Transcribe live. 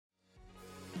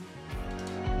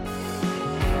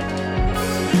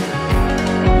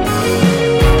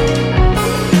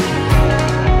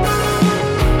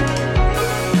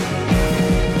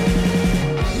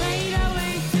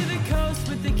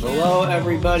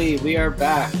everybody, we are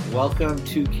back. Welcome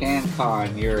to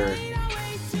CanCon, your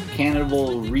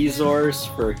cannibal resource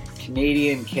for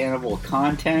Canadian cannibal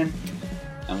content.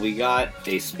 And we got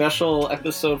a special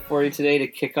episode for you today to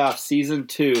kick off Season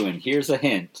 2, and here's a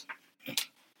hint.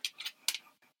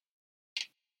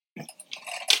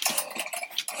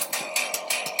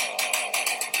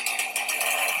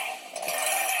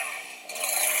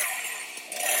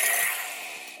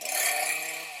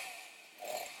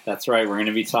 That's right, we're going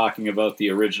to be talking about the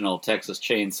original Texas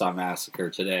Chainsaw Massacre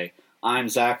today. I'm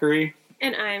Zachary.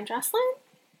 And I'm Jocelyn.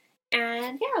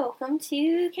 And welcome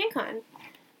to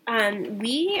CanCon.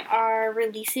 We are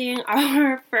releasing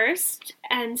our first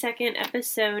and second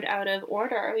episode out of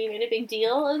order. We made a big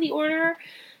deal of the order.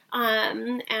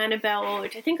 And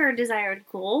about, I think our desired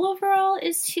goal overall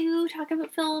is to talk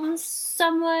about films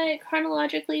somewhat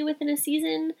chronologically within a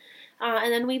season.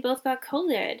 And then we both got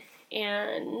COVID.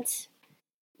 And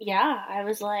yeah, I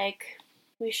was like,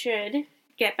 we should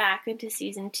get back into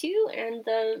season 2, and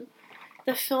the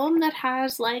film that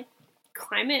has like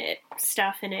climate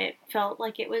stuff in it felt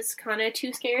like it was kind of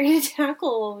too scary to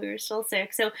tackle while we were still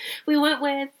sick. So we went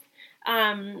with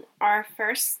our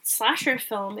first slasher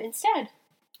film instead.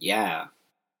 Yeah.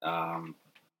 We're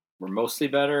mostly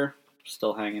better,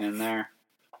 still hanging in there.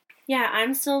 Yeah,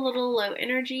 I'm still a little low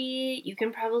energy. You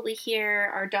can probably hear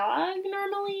our dog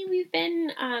normally. We've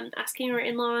been asking our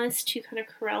in-laws to kind of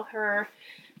corral her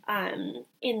in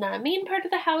the main part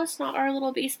of the house, not our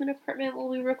little basement apartment while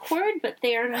we record, but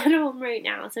they are not home right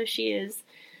now. So she is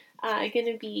going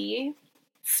to be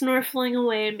snorkeling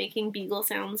away and making beagle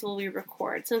sounds while we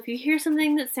record. So if you hear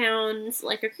something that sounds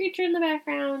like a creature in the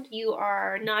background, you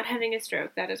are not having a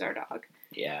stroke. That is our dog.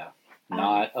 Yeah.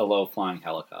 Not a low-flying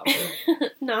helicopter.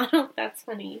 That's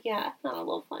funny. Yeah, not a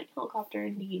low-flying helicopter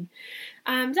indeed.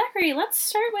 Zachary, let's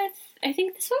start with, I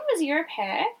think this one was your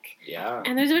pick. Yeah.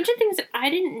 And there's a bunch of things that I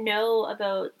didn't know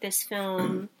about this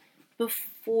film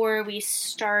before we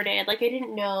started. Like, I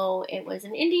didn't know it was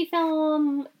an indie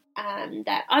film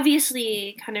that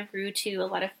obviously kind of grew to a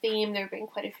lot of fame. There have been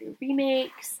quite a few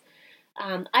remakes.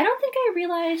 I don't think I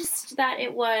realized that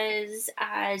it was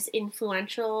as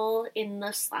influential in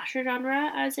the slasher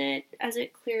genre as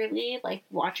it clearly, like,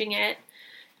 watching it,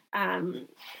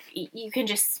 you can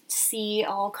just see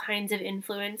all kinds of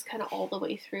influence kind of all the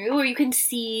way through, or you can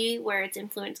see where it's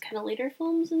influenced kind of later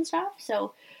films and stuff.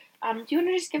 So, do you want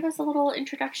to just give us a little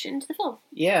introduction to the film?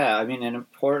 Yeah, I mean, an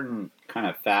important kind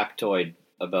of factoid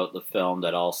about the film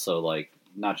that also, like,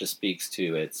 not just speaks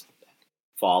to its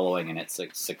following and its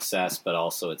success, but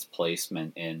also its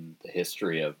placement in the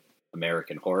history of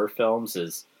American horror films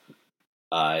is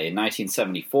in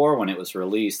 1974, when it was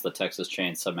released, the Texas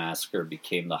Chainsaw Massacre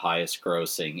became the highest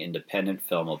grossing independent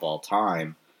film of all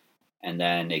time. And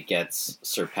then it gets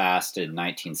surpassed in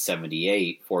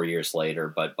 1978, 4 years later,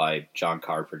 but by John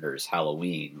Carpenter's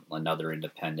Halloween, another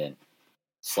independent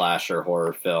slasher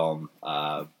horror film.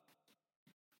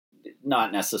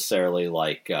 Not necessarily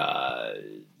like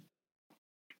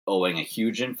owing a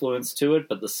huge influence to it,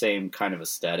 but the same kind of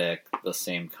aesthetic, the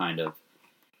same kind of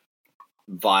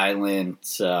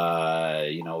violent,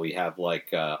 we have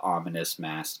like a ominous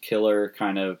masked killer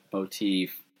kind of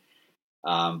motif.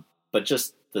 But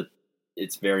just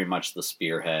it's very much the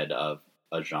spearhead of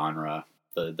a genre.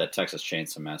 The Texas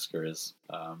Chainsaw Massacre is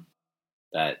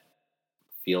that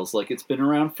feels like it's been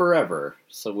around forever.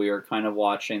 So we are kind of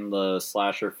watching the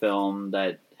slasher film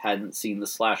that hadn't seen the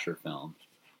slasher film.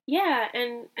 Yeah,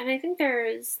 and I think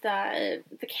there's the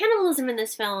cannibalism in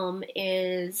this film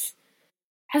has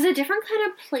a different kind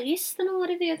of place than a lot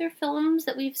of the other films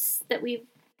that we've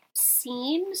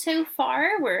seen so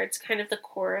far, where it's kind of the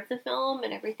core of the film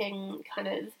and everything kind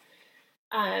of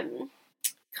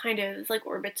like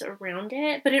orbits around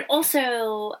it. But it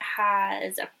also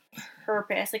has a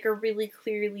purpose, like a really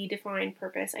clearly defined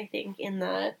purpose, I think, in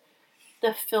the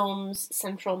film's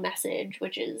central message,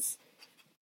 which is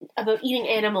about eating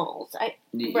animals, right?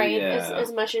 Yeah.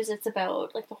 As much as it's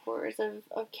about like the horrors of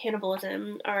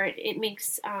cannibalism, or it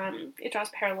makes it draws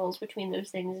parallels between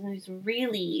those things in these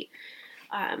really,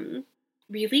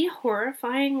 really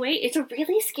horrifying way. It's a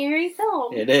really scary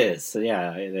film. It is,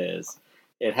 yeah, it is.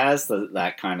 It has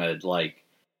that kind of like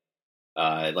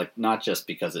not just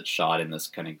because it's shot in this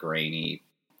kind of grainy,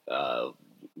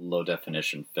 low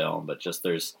definition film, but just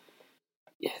there's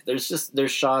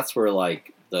shots where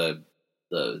like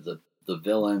the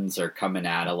villains are coming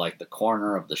out of like the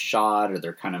corner of the shot, or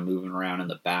they're kind of moving around in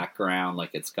the background. Like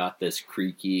it's got this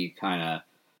creaky kind of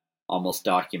almost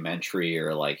documentary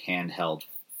or like handheld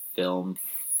film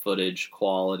footage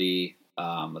quality.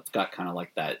 It's got kind of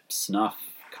like that snuff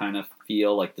kind of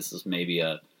feel, like this is maybe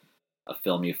a a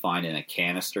film you find in a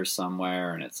canister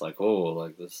somewhere, and it's like, oh,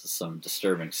 like this is some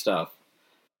disturbing stuff.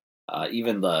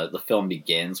 Even the film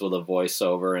begins with a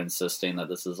voiceover insisting that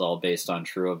this is all based on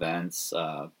true events,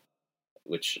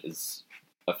 which is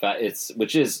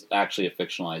which is actually a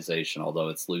fictionalization, although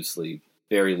it's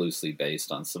very loosely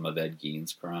based on some of Ed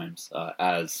Gein's crimes,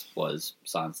 as was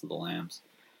Silence of the Lambs.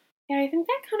 Yeah, I think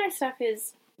that kind of stuff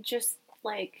is just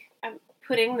like I'm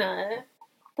putting the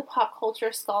pop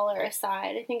culture scholar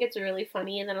aside. I think it's really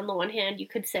funny that on the one hand you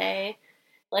could say,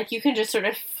 like, you can just sort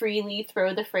of freely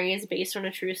throw the phrase based on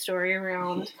a true story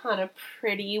around kind of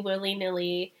pretty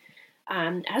willy-nilly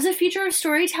as a feature of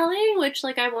storytelling, which,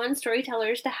 like, I want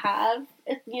storytellers to have,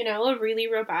 you know, a really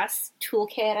robust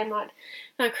toolkit. I'm not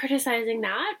criticizing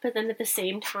that, but then at the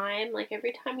same time, like,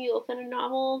 every time you open a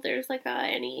novel, there's, like,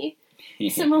 any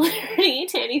similarity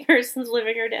to any person's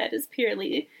living or dead is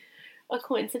purely a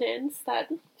coincidence. That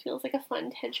feels like a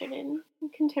fun tension in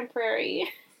contemporary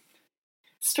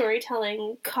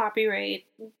storytelling, copyright,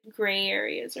 gray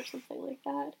areas or something like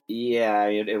that. Yeah,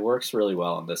 it works really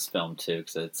well in this film too,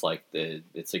 because it's like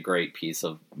it's a great piece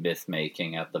of myth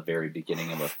making at the very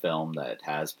beginning of a film that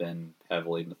has been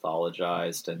heavily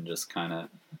mythologized, and just kind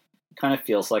of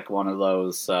feels like one of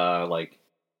those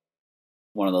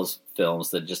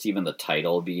films that just even the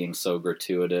title being so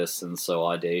gratuitous and so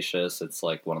audacious, it's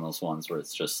like one of those ones where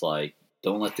it's just like,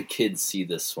 don't let the kids see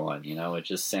this one, you know, it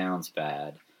just sounds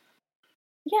bad.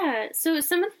 Yeah, so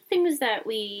some of the things that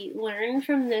we learn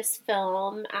from this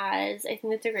film, as I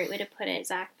think that's a great way to put it,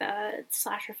 Zach, the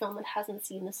slasher film that hasn't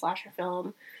seen the slasher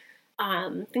film,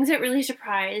 things that really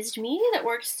surprised me that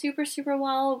worked super, super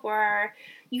well were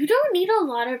you don't need a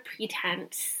lot of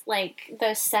pretense. Like,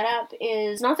 the setup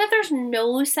is, not that there's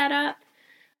no setup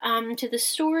to the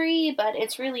story, but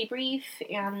it's really brief,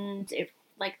 and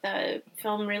like, the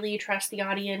film really trusts the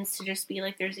audience to just be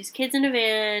like, there's these kids in a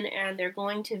van, and they're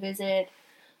going to visit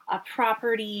a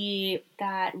property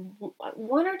that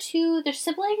one or two, they're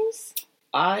siblings.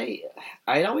 I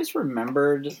always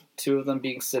remembered two of them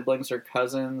being siblings or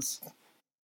cousins,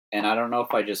 and I don't know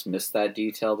if I just missed that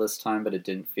detail this time, but it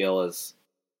didn't feel as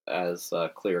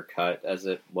clear cut as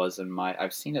it was in my.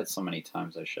 I've seen it so many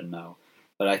times I should know,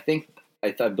 but I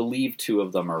believe two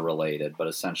of them are related, but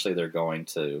essentially they're going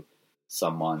to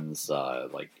someone's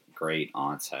like great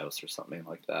aunt's house or something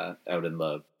like that out in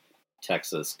the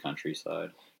Texas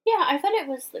countryside. Yeah, I thought it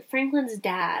was Franklin's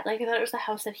dad. Like, I thought it was the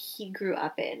house that he grew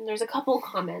up in. There's a couple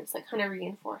comments that kind of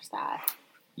reinforce that.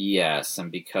 Yes,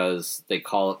 and because they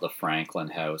call it the Franklin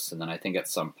house, and then I think at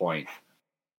some point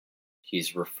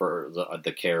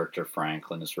the character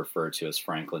Franklin is referred to as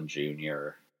Franklin Jr.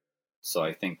 So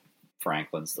I think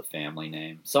Franklin's the family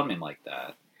name, something like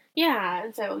that. Yeah,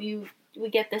 and so we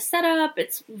get this setup.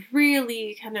 It's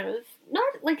really kind of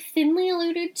not like thinly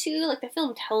alluded to. Like, the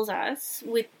film tells us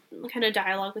with kind of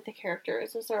dialogue with the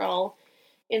characters as they're all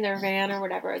in their van or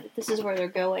whatever that this is where they're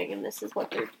going and this is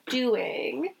what they're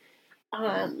doing.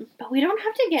 But we don't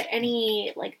have to get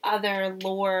any like other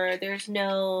lore. There's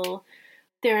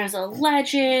a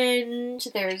legend.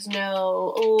 There's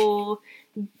no,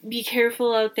 be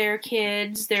careful out there,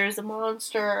 kids. There's a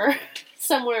monster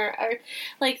somewhere. Or,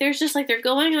 like, there's just like, they're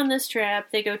going on this trip.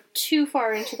 They go too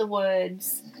far into the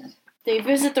woods. They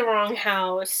visit the wrong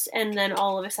house, and then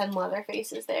all of a sudden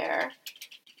Leatherface is there.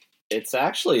 It's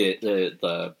actually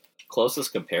the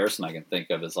closest comparison I can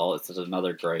think of it's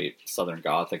another great Southern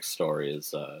Gothic story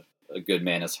is A Good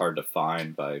Man is Hard to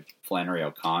Find by Flannery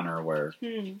O'Connor, where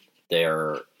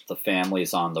the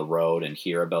family's on the road and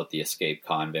hear about the escaped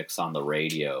convicts on the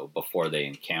radio before they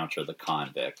encounter the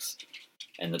convicts.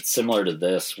 And it's similar to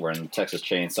this, where in Texas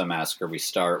Chainsaw Massacre we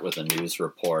start with a news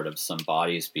report of some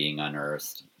bodies being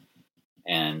unearthed.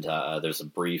 And there's a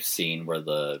brief scene where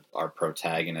our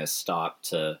protagonist stopped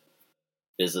to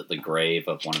visit the grave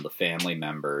of one of the family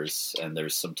members, and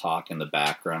there's some talk in the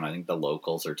background. I think the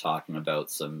locals are talking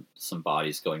about some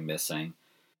bodies going missing.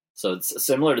 So it's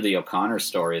similar to the O'Connor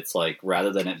story. It's like,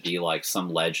 rather than it be like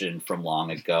some legend from long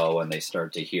ago and they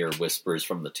start to hear whispers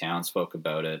from the townsfolk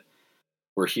about it,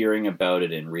 we're hearing about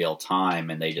it in real time,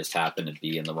 and they just happen to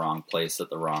be in the wrong place at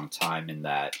the wrong time, in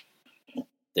that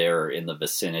they're in the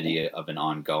vicinity of an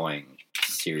ongoing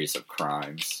series of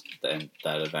crimes, and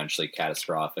that eventually,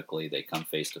 catastrophically, they come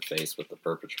face to face with the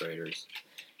perpetrators.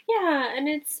 Yeah, and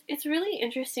it's really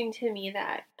interesting to me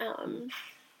that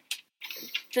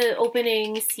the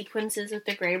opening sequences with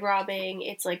the grave robbing,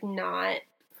 it's like not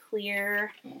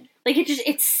clear. Like,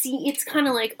 it's kind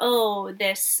of like, oh,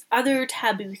 this other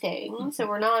taboo thing. So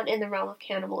we're not in the realm of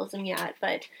cannibalism yet,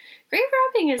 but grave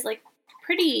robbing is like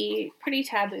pretty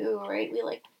taboo, right?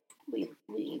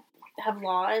 We have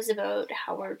laws about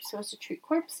how we're supposed to treat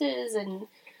corpses, and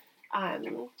I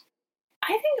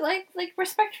think like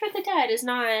respect for the dead is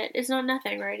not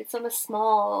nothing, right? It's not a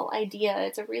small idea.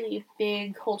 It's a really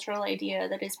big cultural idea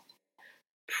that is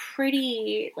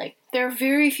pretty, like, there are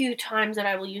very few times that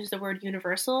I will use the word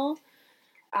universal.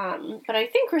 But I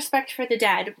think respect for the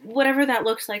dead, whatever that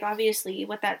looks like, obviously,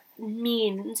 what that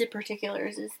means in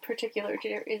particulars is particular to,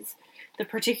 is the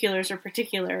particulars are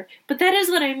particular. But that is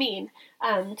what I mean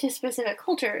to specific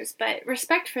cultures. But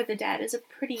respect for the dead is a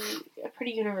pretty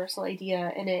universal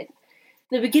idea, and it.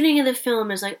 The beginning of the film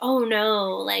is like, oh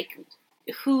no, like,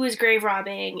 who is grave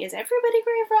robbing? Is everybody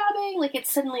grave robbing? Like,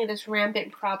 it's suddenly this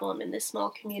rampant problem in this small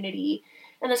community,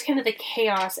 and that's kind of the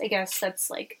chaos, I guess, that's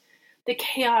like the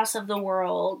chaos of the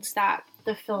world that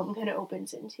the film kind of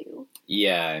opens into.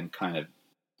 Yeah, and kind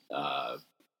of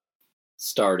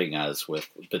starting us with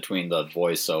between the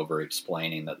voiceover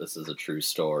explaining that this is a true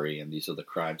story and these are the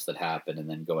crimes that happened, and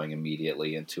then going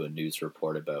immediately into a news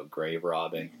report about grave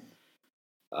robbing.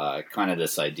 Kind of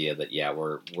this idea that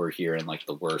we're hearing like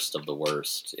the worst of the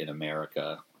worst in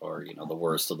America, or the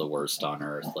worst of the worst on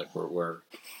Earth. Like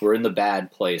we're in the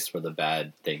bad place where the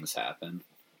bad things happen.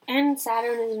 And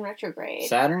Saturn is in retrograde.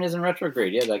 Saturn is in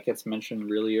retrograde. Yeah, that gets mentioned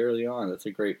really early on. That's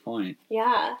a great point.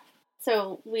 Yeah.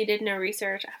 So we did no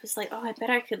research. I was like, oh, I bet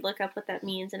I could look up what that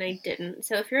means, and I didn't.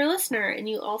 So if you're a listener and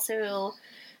you also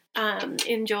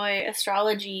enjoy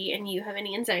astrology and you have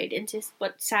any insight into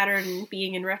what Saturn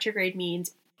being in retrograde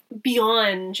means,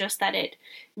 beyond just that it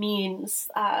means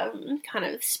kind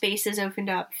of space is opened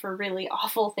up for really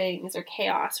awful things or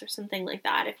chaos or something like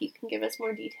that, if you can give us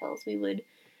more details, we would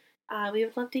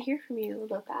love to hear from you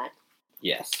about that.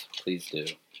 Yes, please do.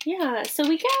 Yeah, so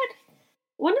we get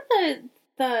one of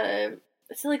the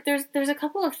so like there's a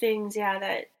couple of things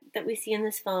that we see in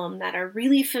this film that are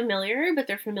really familiar, but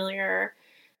they're familiar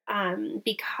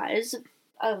because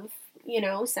of,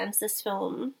 since this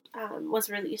film was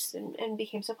released and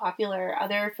became so popular,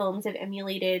 other films have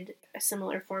emulated a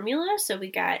similar formula. So we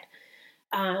got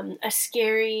a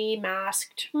scary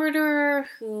masked murderer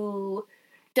who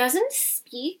doesn't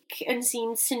speak and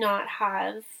seems to not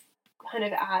have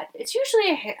it's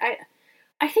usually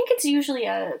I think it's usually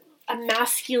a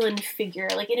masculine figure,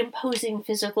 like an imposing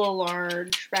physical,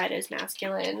 large, read as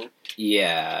masculine.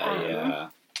 Yeah.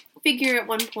 Figure at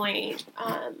one point.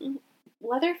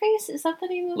 Leatherface, is that the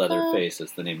name of Leatherface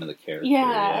is the name of the character.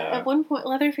 Yeah, at one point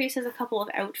Leatherface has a couple of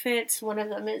outfits. One of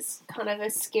them is kind of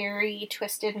a scary,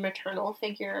 twisted maternal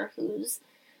figure who's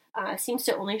seems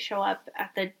to only show up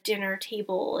at the dinner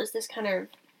table as this kind of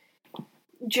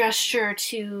gesture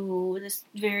to this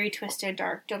very twisted,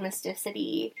 dark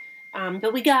domesticity.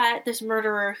 But we got this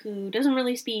murderer who doesn't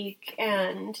really speak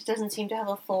and doesn't seem to have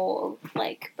a full,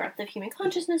 breadth of human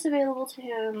consciousness available to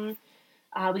him.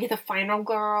 We get the final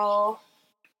girl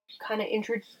kind of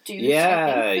introduced.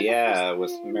 Yeah,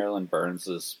 with Marilyn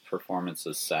Burns' performance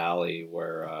as Sally,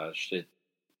 where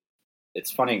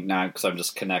it's funny now because I'm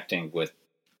just connecting with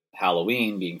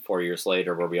Halloween being 4 years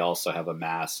later, where we also have a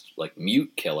masked,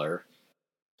 mute killer,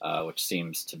 which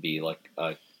seems to be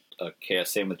a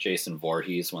same with Jason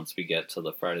Voorhees. Once we get to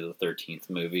the Friday the 13th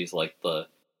movies, the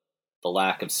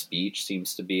lack of speech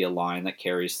seems to be a line that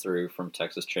carries through from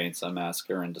Texas Chainsaw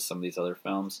Massacre into some of these other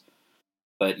films.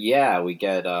 But yeah, we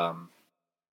get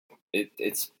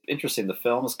it's interesting. The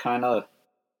film is kind of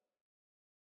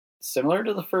similar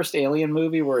to the first Alien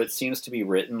movie, where it seems to be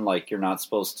written like you're not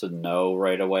supposed to know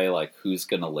right away who's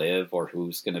going to live or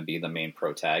who's going to be the main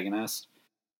protagonist.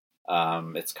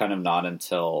 It's kind of not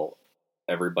until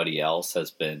everybody else has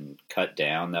been cut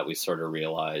down that we sort of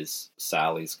realize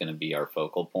Sally's going to be our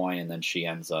focal point, and then she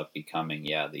ends up becoming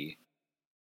the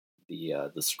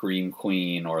scream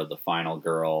queen or the final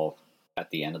girl at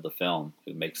the end of the film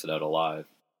who makes it out alive.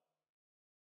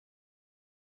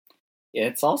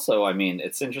 It's also,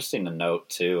 it's interesting to note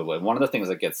too, one of the things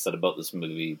that gets said about this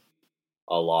movie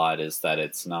a lot is that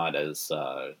it's not as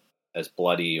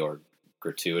bloody or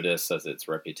gratuitous as its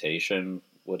reputation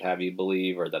would have you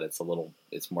believe, or that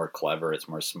it's more clever, it's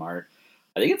more smart.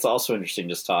 I think it's also interesting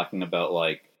just talking about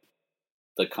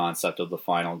the concept of the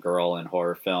final girl in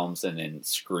horror films, and in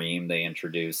Scream they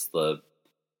introduce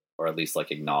or at least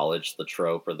acknowledge the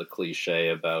trope or the cliche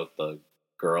about the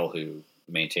girl who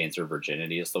maintains her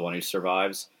virginity as the one who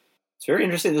survives. It's very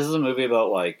interesting. This is a movie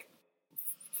about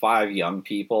 5 young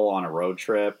people on a road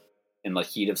trip in the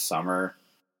heat of summer,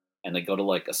 and they go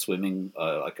to a swimming,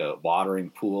 a watering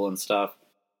pool and stuff.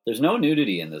 There's no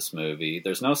nudity in this movie.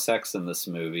 There's no sex in this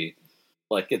movie.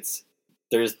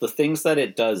 There's the things that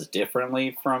it does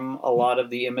differently from a lot of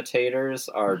the imitators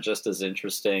are just as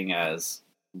interesting as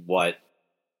what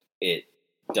it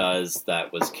does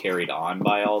that was carried on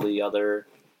by all the other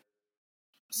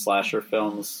slasher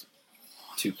films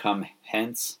to come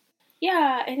hence.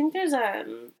 Yeah, I think there's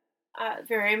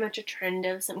very much a trend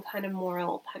of some kind of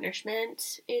moral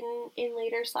punishment in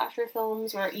later slasher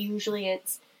films, where usually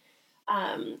it's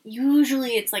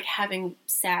like having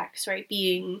sex, right?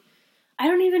 Being, I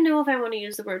don't even know if I want to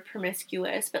use the word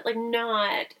promiscuous, but like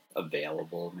not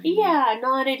available, maybe. Yeah,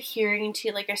 not adhering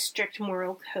to like a strict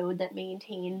moral code that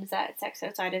maintains that sex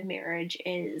outside of marriage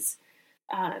is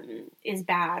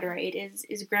bad, right?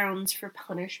 Is grounds for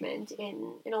punishment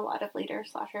in a lot of later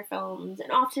slasher films,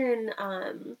 and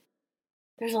often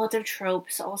there's lots of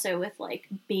tropes also with like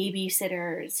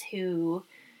babysitters who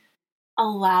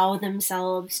allow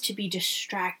themselves to be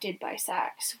distracted by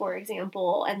sex, for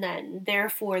example, and then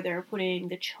therefore they're putting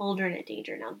the children at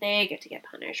danger. Now they get to get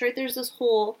punished, right? There's this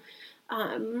whole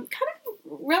kind of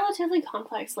relatively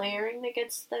complex layering that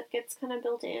gets kind of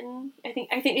built in. I think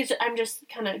I'm just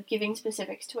kind of giving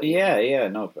specifics to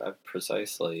it. No,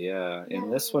 precisely, yeah. In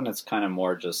this one, it's kind of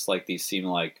more just like these seem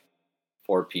like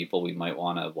four people we might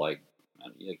want to like.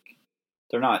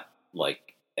 They're not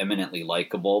like eminently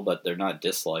likable, but they're not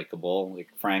dislikable. Like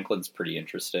Franklin's pretty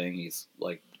interesting. He's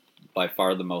like by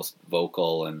far the most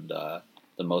vocal and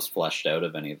the most fleshed out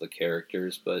of any of the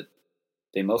characters, but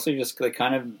they mostly just they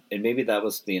kind of, and maybe that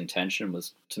was the intention,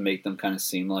 was to make them kind of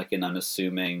seem like an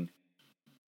unassuming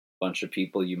bunch of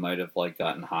people you might have like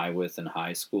gotten high with in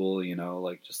high school, you know,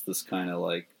 like just this kind of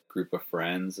like group of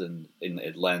friends, and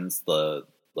it lends the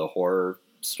horror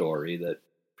story that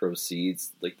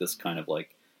proceeds like this kind of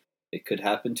like it could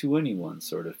happen to anyone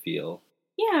sort of feel.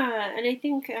 Yeah, and I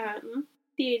think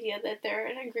the idea that they're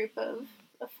in a group of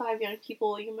five young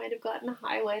people you might have gotten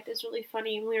high with is really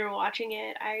funny. When we were watching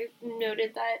it, I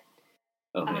noted that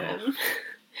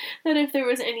that if there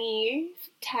was any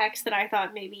text that I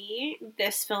thought maybe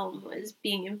this film was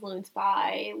being influenced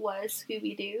by was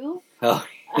Scooby-Doo. Oh,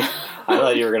 I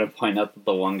thought you were going to point out that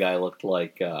the one guy looked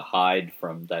like Hyde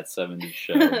from that 70s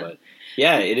show, but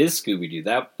yeah, it is Scooby-Doo.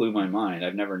 That blew my mind.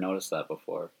 I've never noticed that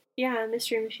before. Yeah,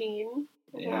 Mystery Machine.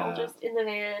 Yeah. They're all just in the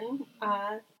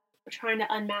van trying to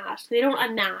unmask. They don't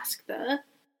unmask the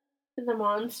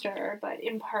monster, but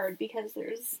in part because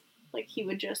there's, like, he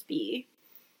would just be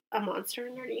a monster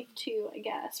underneath too, I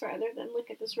guess, rather than look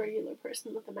at this regular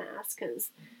person with a mask, because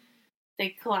they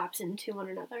collapse into one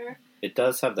another. It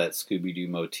does have that Scooby-Doo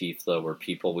motif, though, where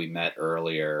people we met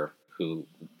earlier who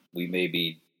we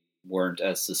maybe weren't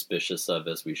as suspicious of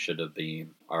as we should have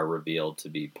been are revealed to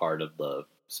be part of the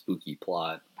spooky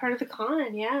plot. Part of the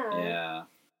con, yeah. Yeah.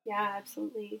 Yeah,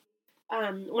 absolutely.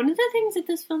 One of the things that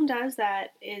this film does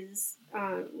that is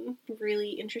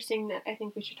really interesting that I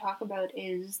think we should talk about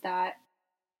is that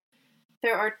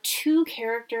there are two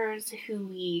characters who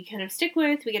we kind of stick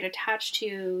with, we get attached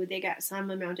to, they get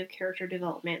some amount of character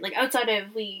development. Like, outside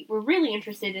of, we're really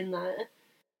interested in the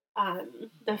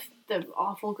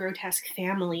awful, grotesque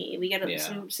family. We get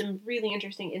some really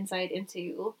interesting insight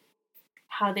into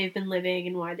how they've been living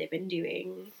and why they've been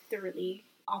doing the really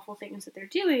awful things that they're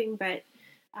doing, but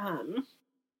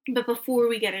before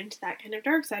we get into that kind of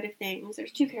dark side of things,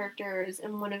 there's two characters,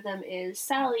 and one of them is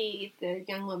Sally, the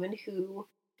young woman who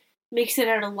makes it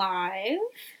out alive,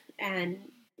 and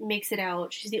makes it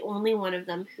out. She's the only one of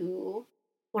them who,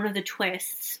 one of the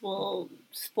twists, will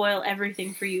spoil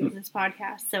everything for you in this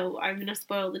podcast, so I'm going to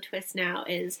spoil the twist now,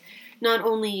 is not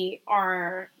only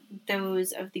are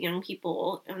those of the young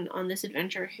people on this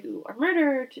adventure who are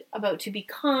murdered about to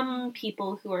become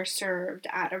people who are served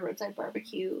at a roadside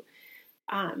barbecue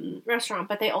restaurant,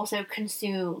 but they also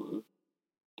consume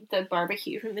the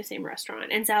barbecue from the same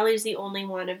restaurant. And Sally's the only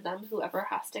one of them who ever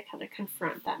has to kind of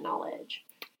confront that knowledge.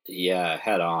 Yeah,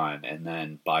 head on, and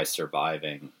then by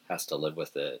surviving, has to live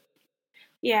with it.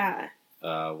 Yeah.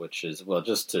 Which is, well,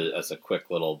 just to, as a quick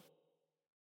little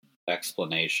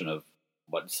explanation of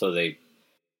what, so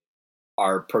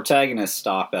our protagonists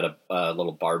stop at a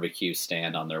little barbecue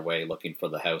stand on their way looking for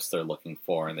the house they're looking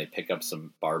for, and they pick up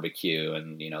some barbecue,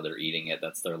 and, you know, they're eating it.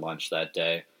 That's their lunch that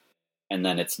day. And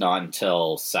then it's not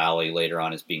until Sally later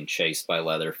on is being chased by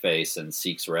Leatherface and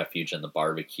seeks refuge in the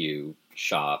barbecue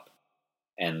shop.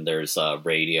 And there's a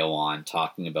radio on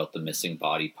talking about the missing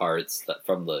body parts that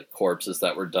from the corpses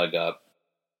that were dug up,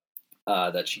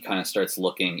 that she kind of starts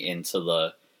looking into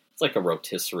it's like a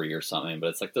rotisserie or something, but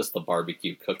it's like just the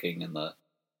barbecue cooking in the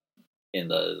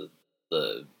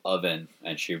oven.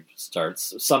 And she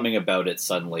starts, something about it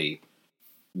suddenly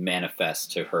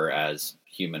manifests to her as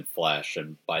human flesh,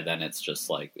 and by then it's just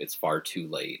like it's far too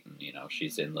late, and, you know,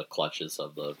 she's in the clutches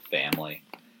of the family.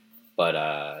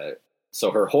 But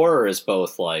so her horror is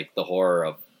both like the horror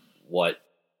of what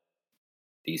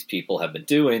these people have been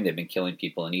doing. They've been killing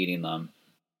people and eating them.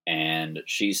 And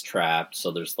she's trapped,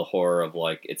 so there's the horror of,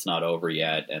 like, it's not over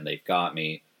yet, and they've got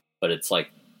me. But it's, like,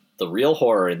 the real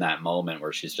horror in that moment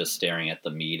where she's just staring at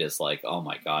the meat is, like, oh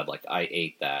my god, like, I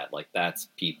ate that. Like, that's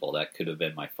people. That could have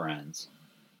been my friends.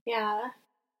 Yeah.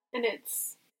 And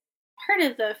it's part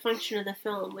of the function of the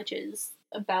film, which is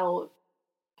about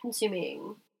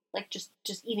consuming, like, just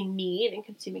eating meat and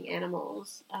consuming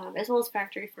animals, as well as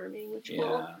factory farming, which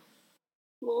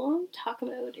we'll talk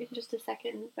about in just a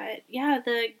second. But yeah,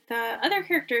 the other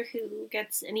character who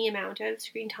gets any amount of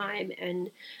screen time, and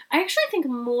I actually think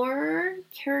more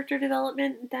character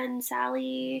development than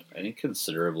Sally. I think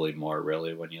considerably more,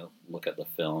 really, when you look at the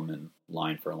film and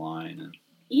line for line. And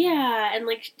yeah, and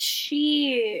like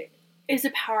she is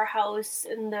a powerhouse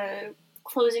in the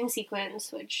closing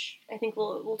sequence, which I think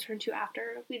we'll turn to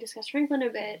after we discuss Franklin a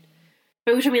bit.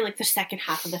 But which I mean, like the second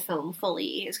half of the film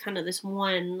fully is kind of this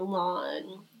one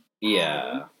long,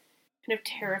 kind of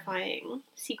terrifying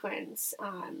sequence,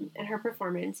 and her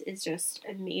performance is just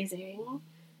amazing,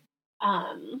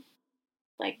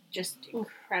 like just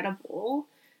incredible.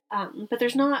 But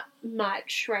there's not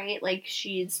much, right? Like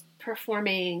she's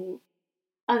performing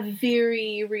a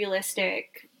very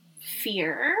realistic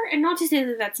fear, and not to say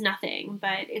that that's nothing,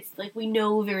 but it's like we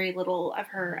know very little of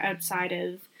her outside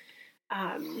of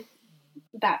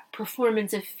that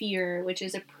performance of fear, which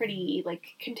is a pretty,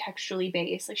 like, contextually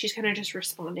based. Like, she's kind of just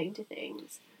responding to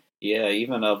things. Yeah,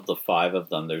 even of the 5 of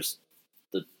them, there's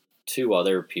the 2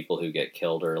 other people who get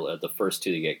killed, or the first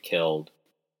 2 that get killed.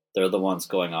 They're the ones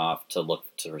going off to look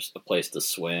to a place to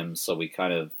swim, so we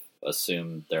kind of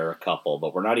assume they're a couple,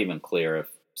 but we're not even clear if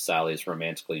Sally's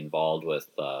romantically involved with,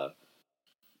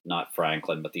 not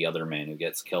Franklin, but the other man who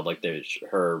gets killed. Like,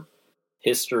 her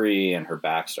history and her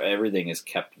backstory, everything is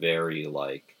kept very,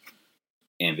 like,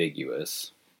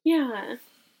 ambiguous. Yeah.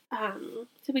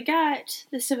 So we got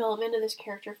this development of this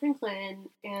character, Franklin,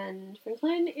 and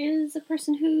Franklin is a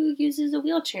person who uses a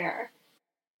wheelchair.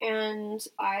 And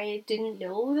I didn't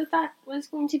know that that was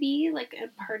going to be, like, a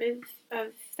part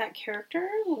of that character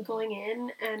going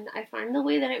in, and I find the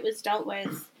way that it was dealt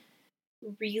with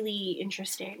really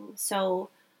interesting. So,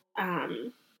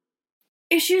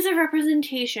 issues of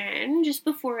representation, just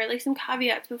before, like, some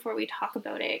caveats before we talk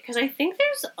about it, because I think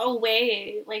there's a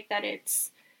way, like, that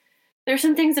there's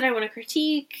some things that I want to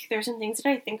critique, there's some things that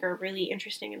I think are really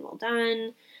interesting and well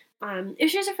done.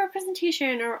 Issues of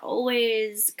representation are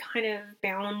always kind of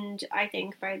bound, I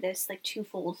think, by this, like,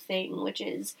 twofold thing, which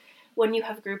is when you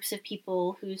have groups of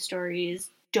people whose stories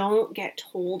don't get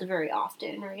told very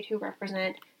often, right, who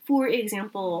represent, for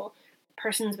example,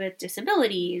 persons with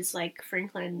disabilities, like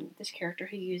Franklin, this character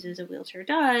who uses a wheelchair,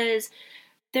 does.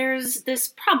 There's this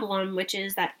problem, which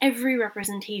is that every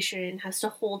representation has to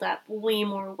hold up way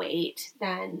more weight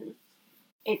than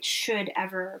it should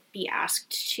ever be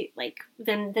asked to, like,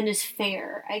 than is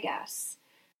fair, I guess,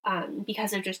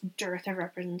 because of just dearth of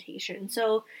representation.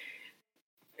 So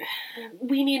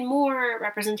we need more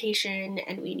representation,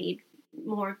 and we need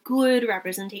more good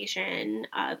representation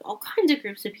of all kinds of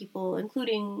groups of people,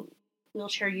 including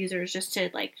wheelchair users, just to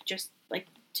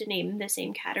name the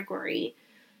same category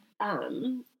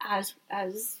as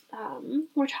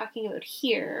we're talking about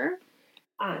here.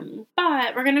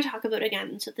 But we're going to talk about,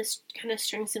 again, so this kind of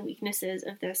strengths and weaknesses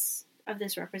of this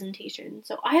representation.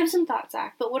 So I have some thoughts,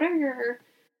 Zach, but what are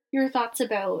your thoughts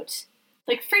about,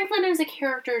 like, Franklin as a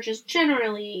character just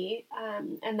generally,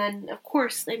 and then, of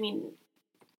course, I mean,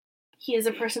 he is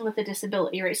a person with a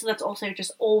disability, right? So that's also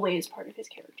just always part of his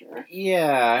character.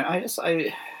 Yeah,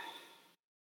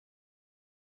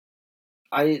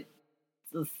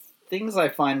 the things I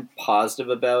find positive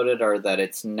about it are that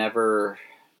it's never,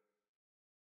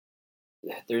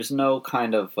 there's no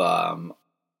kind of, the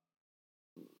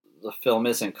film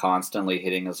isn't constantly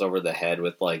hitting us over the head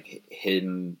with, like,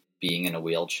 him being in a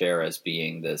wheelchair as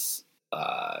being this,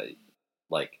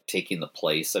 like, taking the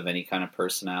place of any kind of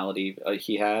personality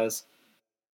he has.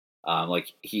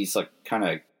 Like, he's a kind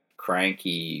of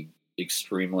cranky,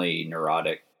 extremely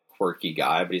neurotic, quirky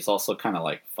guy, but he's also kind of,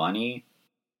 like, funny.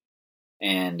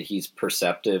 And he's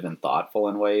perceptive and thoughtful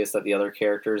in ways that the other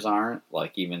characters aren't.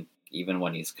 Like, even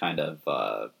when he's kind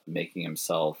of making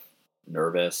himself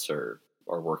nervous or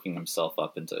working himself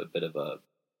up into a bit of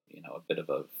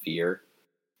a fear.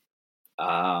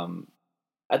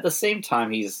 At the same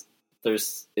time,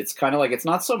 it's kind of like, it's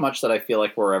not so much that I feel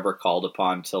like we're ever called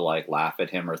upon to, like, laugh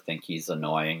at him or think he's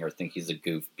annoying or think he's a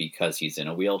goof because he's in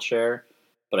a wheelchair.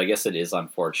 But I guess it is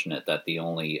unfortunate that the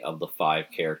only of the 5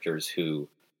 characters who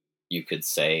you could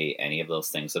say any of those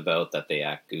things about, that they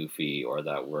act goofy or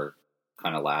that we're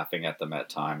kind of laughing at them at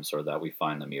times or that we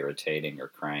find them irritating or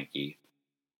cranky,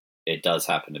 it does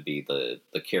happen to be the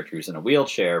character who's in a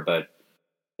wheelchair, but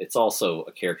it's also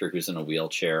a character who's in a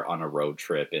wheelchair on a road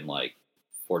trip in like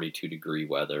 42-degree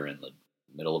weather in the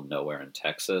middle of nowhere in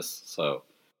Texas. So,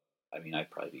 I mean, I'd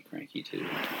probably be cranky too.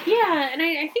 Yeah, and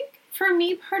I think for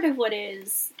me, part of what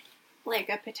is like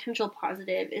a potential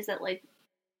positive is that like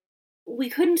we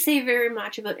couldn't say very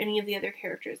much about any of the other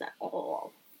characters at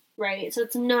all, right? So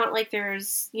it's not like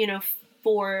there's, you know,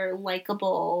 four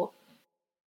likable,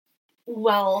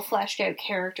 well fleshed out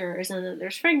characters and then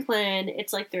there's Franklin.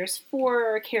 It's like there's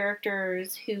four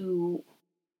characters who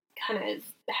kind of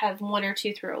have one or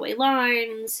two throwaway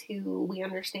lines, who we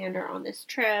understand are on this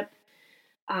trip,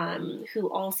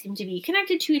 who all seem to be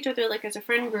connected to each other, like as a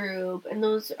friend group, and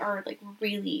those are like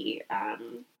really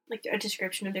like a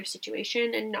description of their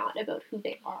situation and not about who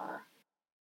they are.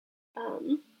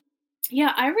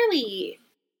 Yeah, I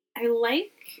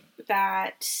like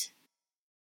that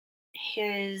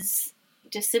his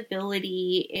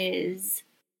disability is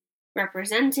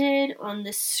represented on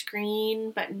the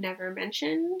screen but never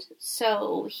mentioned.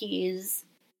 So he's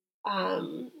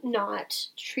not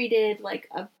treated like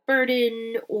a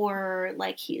burden or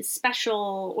like he's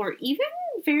special or even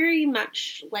very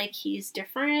much like he's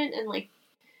different. And like,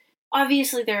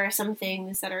 obviously, there are some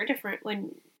things that are different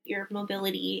when your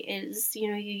mobility is,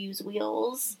 you know, you use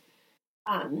wheels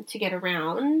to get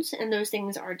around, and those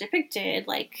things are depicted,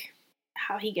 like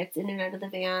how he gets in and out of the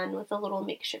van with a little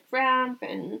makeshift ramp,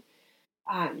 and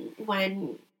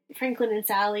when Franklin and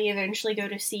Sally eventually go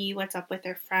to see what's up with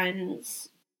their friends,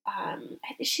 I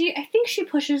think she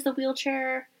pushes the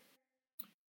wheelchair.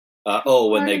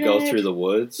 When they go through the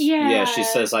woods? Yeah, she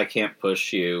says, I can't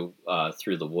push you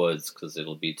through the woods because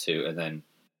it'll be too... And then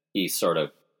he sort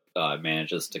of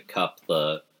manages to cup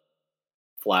the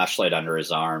flashlight under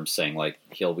his arm, saying, like,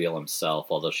 he'll wheel himself,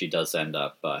 although she does end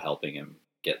up helping him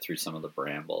get through some of the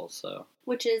brambles, so...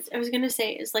 Which is, I was going to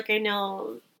say, is, like, I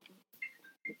know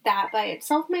that by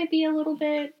itself might be a little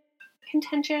bit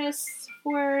contentious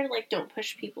for, like, don't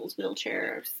push people's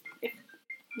wheelchairs if,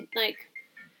 like,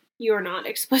 you're not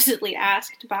explicitly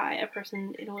asked by a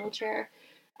person in a wheelchair.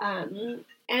 And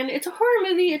it's a horror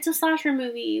movie, it's a slasher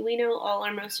movie. We know all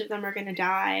or most of them are going to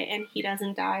die, and he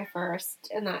doesn't die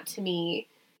first, and that to me...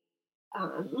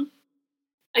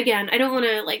 again, I don't want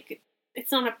to, like,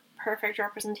 it's not a perfect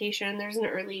representation. There's I'm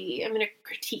going to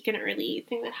critique an early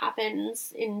thing that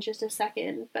happens in just a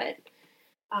second, but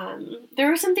there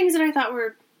were some things that I thought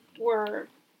were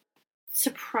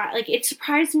like, it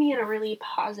surprised me in a really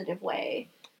positive way.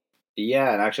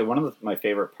 Yeah, and actually one of my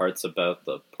favorite parts about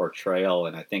the portrayal,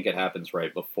 and I think it happens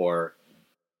right before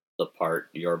the part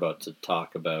you're about to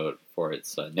talk about for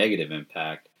its negative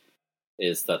impact,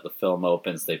 is that the film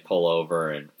opens, they pull over,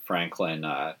 and Franklin,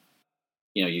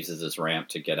 uses his ramp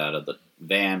to get out of the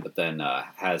van, but then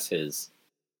has his,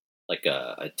 like,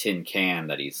 a tin can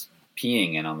that he's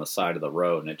peeing in on the side of the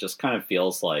road, and it just kind of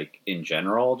feels like, in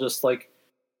general, just, like,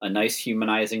 a nice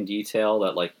humanizing detail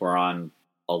that, like, we're on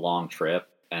a long trip,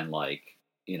 and, like,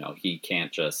 he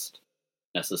can't just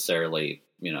necessarily,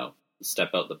 step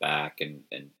out the back and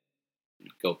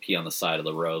go pee on the side of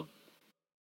the road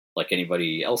like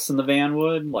anybody else in the van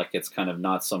would. Like, it's kind of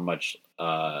not so much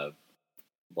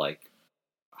like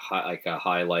a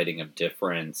highlighting of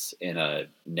difference in a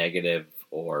negative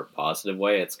or positive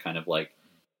way. It's kind of like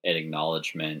an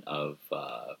acknowledgement of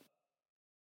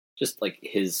just like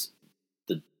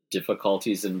the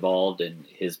difficulties involved in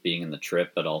his being in the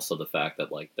trip, but also the fact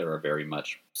that, like, there are very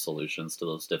much solutions to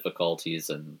those difficulties,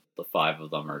 and the five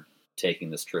of them are taking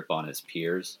this trip on as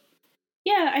peers.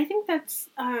 Yeah, I think that's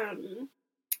a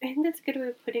good way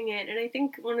of putting it, and I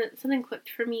think something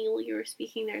clicked for me while you were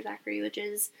speaking there, Zachary, which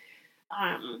is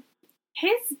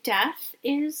his death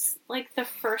is, like, the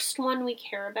first one we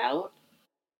care about.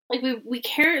 Like, we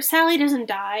care. Sally doesn't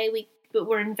die, but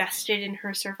we're invested in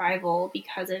her survival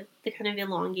because of the kind of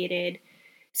elongated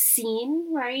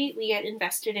scene, right? We get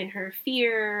invested in her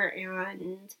fear,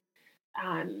 and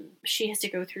she has to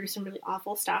go through some really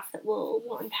awful stuff that we'll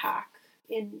unpack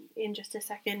in just a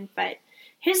second. But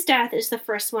his death is the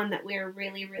first one that we're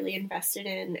really, really invested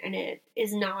in, and it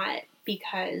is not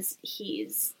because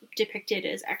he's depicted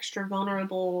as extra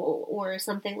vulnerable or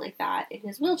something like that in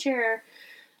his wheelchair,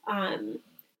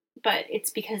 but it's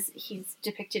because he's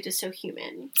depicted as so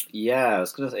human. Yeah, I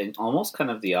was gonna say almost kind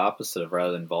of the opposite of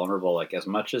rather than vulnerable. Like, as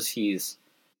much as he's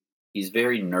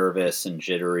very nervous and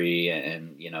jittery,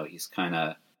 and he's kind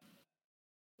of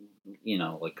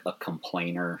like a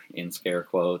complainer in scare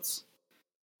quotes,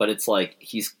 but it's like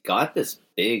he's got this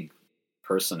big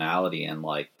personality and,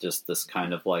 like, just this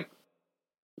kind of, like,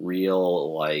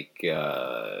 real, like,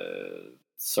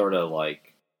 sort of,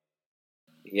 like,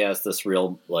 he has this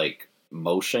real like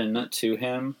motion to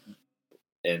him,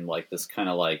 and like this kind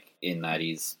of like in that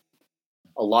he's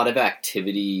a lot of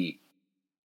activity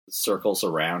circles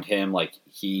around him. Like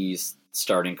he's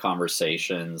starting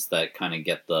conversations that kind of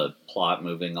get the plot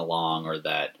moving along, or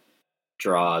that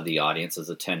draw the audience's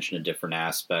attention to different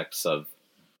aspects of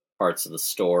parts of the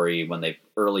story. When they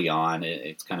early on,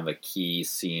 it's kind of a key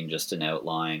scene just in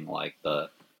outlining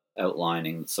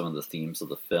some of the themes of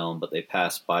the film. But they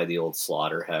pass by the old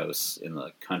slaughterhouse in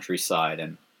the countryside,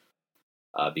 and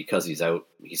because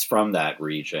he's from that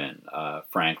region,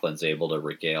 Franklin's able to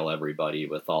regale everybody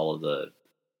with all of the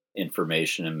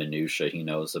information and minutia he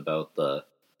knows about the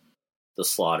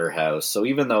slaughterhouse. So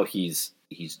even though he's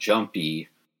jumpy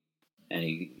and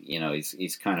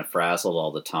he's kind of frazzled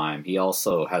all the time, he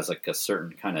also has like a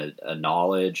certain kind of a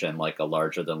knowledge and like a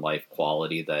larger than life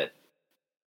quality that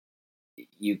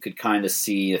you could kind of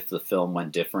see if the film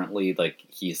went differently. Like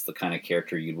he's the kind of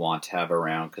character you'd want to have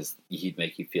around because he'd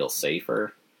make you feel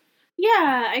safer.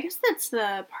 Yeah, I guess that's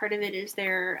the part of it is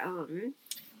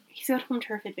he's got home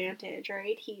turf advantage,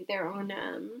 right?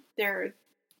 They're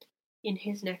in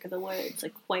his neck of the woods,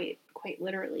 like quite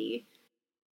literally.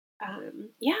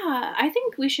 Yeah, I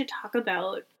think we should talk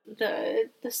about the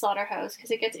slaughterhouse because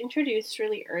it gets introduced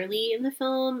really early in the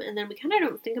film, and then we kind of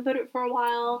don't think about it for a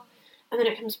while, and then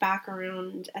it comes back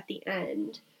around at the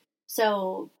end.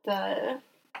 So the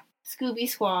Scooby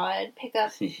Squad pick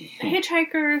up a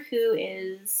hitchhiker who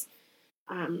is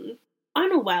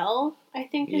unwell, I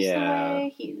think is the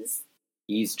way.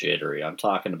 He's jittery. I'm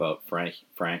talking about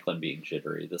Franklin being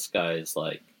jittery. This guy is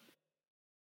like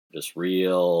just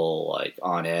real, like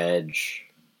on edge,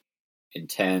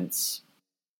 intense,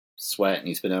 sweating.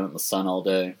 He's been out in the sun all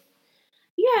day.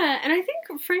 Yeah, and I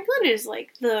think Franklin is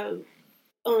like the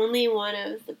only one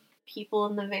of the people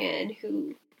in the van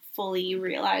who fully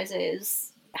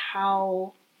realizes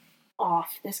how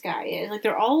off this guy is. Like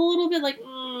they're all a little bit like,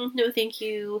 no, thank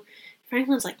you.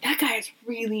 Franklin's like, that guy is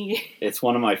really. It's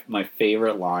one of my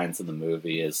favorite lines in the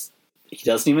movie. Is he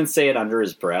doesn't even say it under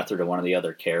his breath or to one of the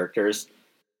other characters.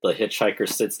 The hitchhiker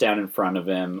sits down in front of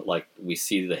him. Like we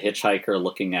see the hitchhiker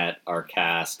looking at our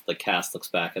cast. The cast looks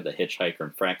back at the hitchhiker,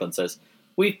 and Franklin says,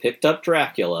 "We picked up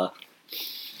Dracula."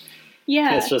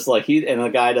 Yeah, it's just like and the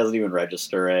guy doesn't even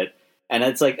register it. And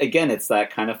it's like, again, it's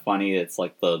that kind of funny. It's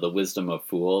like the wisdom of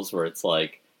fools, where it's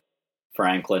like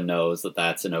Franklin knows that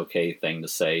that's an okay thing to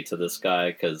say to this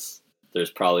guy because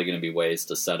there's probably going to be ways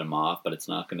to set him off, but it's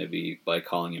not going to be by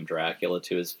calling him Dracula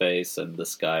to his face. And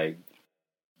this guy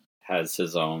has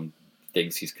his own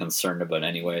things he's concerned about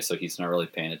anyway, so he's not really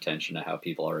paying attention to how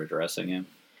people are addressing him.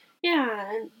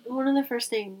 Yeah, and one of the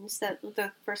first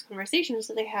conversations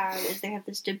that they have is they have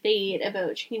this debate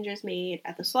about changes made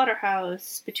at the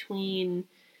slaughterhouse between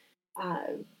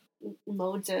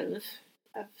modes of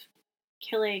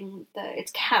killing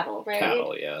it's cattle, right?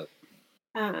 Cattle, yeah.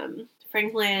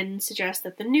 Franklin suggests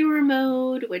that the newer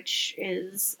mode, which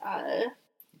is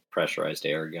pressurized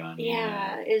air gun,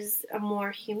 is a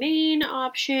more humane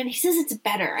option. He says it's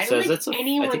better. I don't think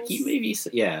anyone. I think he maybe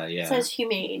says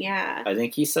humane. Yeah, I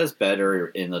think he says better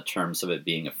in the terms of it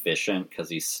being efficient because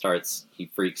he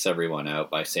freaks everyone out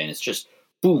by saying it's just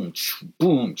boom,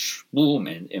 boom, boom,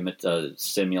 and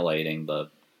simulating the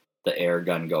air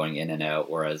gun going in and out.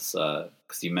 Whereas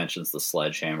because he mentions the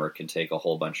sledgehammer can take a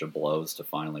whole bunch of blows to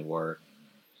finally work.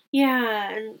 Yeah,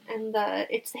 and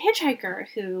it's the hitchhiker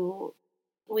who.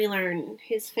 We learn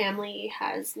his family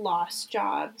has lost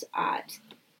jobs at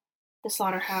the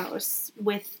slaughterhouse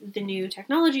with the new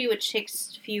technology, which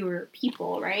takes fewer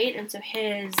people, right? And so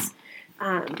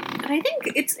but I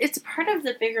think it's part of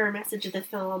the bigger message of the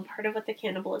film. Part of what the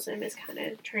cannibalism is kind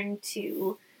of trying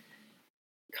to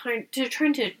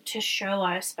show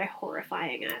us by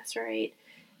horrifying us, right?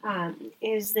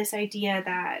 Is this idea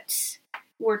that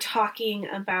we're talking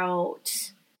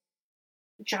about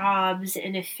jobs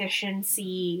and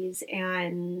efficiencies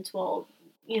and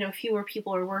fewer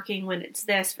people are working when it's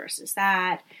this versus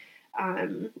that,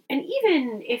 and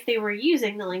even if they were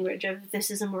using the language of this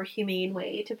is a more humane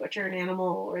way to butcher an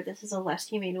animal or this is a less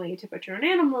humane way to butcher an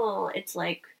animal, it's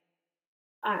like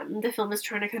the film is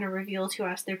trying to kind of reveal to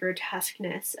us the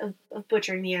grotesqueness of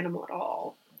butchering the animal at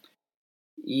all.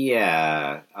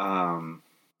 Yeah,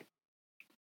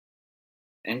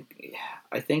 and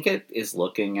I think it is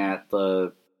looking at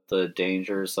the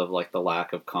dangers of like the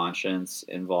lack of conscience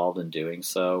involved in doing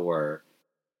so, where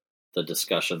the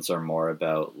discussions are more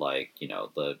about like, we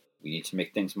need to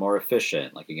make things more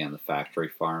efficient. Like again, the factory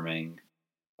farming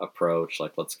approach,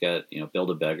 like let's get, build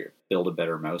a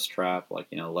better mousetrap. Like,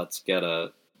 let's get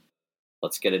a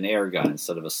let's get an air gun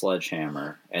instead of a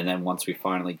sledgehammer. And then once we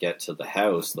finally get to the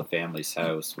house, the family's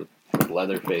house with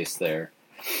Leatherface there,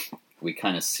 we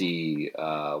kind of see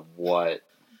what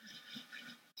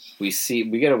we see.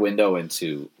 We get a window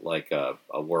into like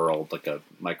a world, like a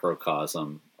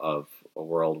microcosm of a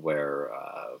world where,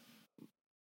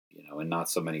 in not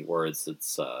so many words,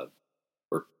 it's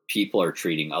where people are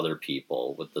treating other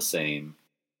people with the same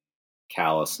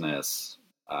callousness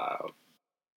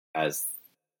as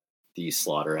these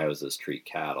slaughterhouses treat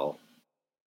cattle.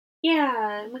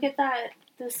 Yeah, we get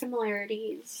the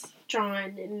similarities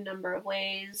drawn in a number of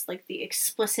ways, like the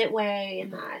explicit way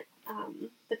in that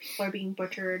the people are being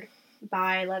butchered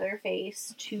by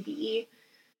Leatherface to be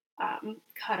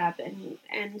cut up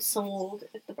and sold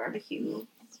at the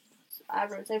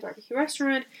roadside barbecue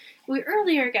restaurant. We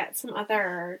earlier get some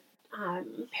other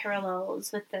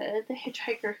parallels with the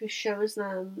hitchhiker who shows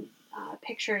them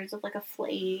pictures of like a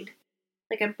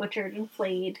butchered and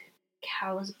flayed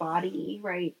cow's body,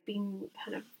 right, being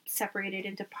kind of separated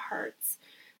into parts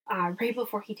right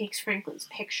before he takes Franklin's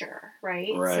picture,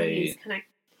 right? Right. So he's kind of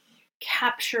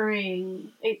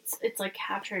capturing, it's like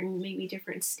capturing maybe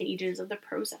different stages of the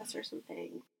process or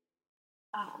something.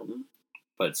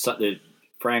 But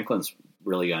Franklin's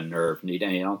really unnerved, and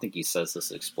I don't think he says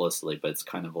this explicitly, but it's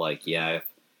kind of like, yeah,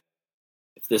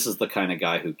 if this is the kind of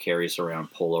guy who carries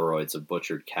around Polaroids of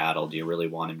butchered cattle, do you really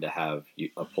want him to have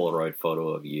a Polaroid photo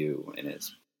of you in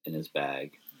his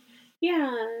bag?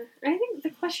 Yeah, I think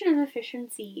the question of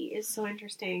efficiency is so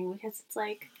interesting because it's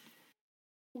like,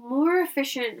 more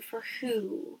efficient for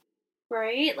who,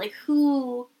 right? Like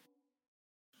who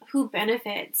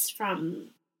benefits from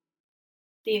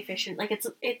the efficient? Like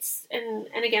it's and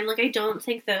again, like I don't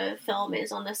think the film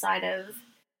is on the side of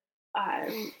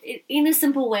in a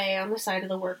simple way on the side of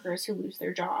the workers who lose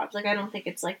their jobs. Like I don't think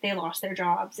it's like they lost their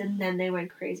jobs and then they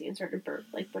went crazy and started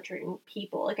butchering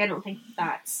people. Like I don't think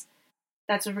that's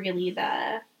really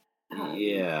the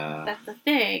that's the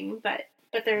thing.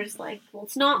 But there's like, well,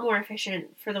 it's not more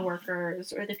efficient for the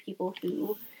workers or the people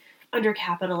who, under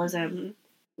capitalism,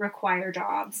 require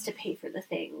jobs to pay for the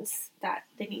things that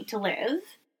they need to live.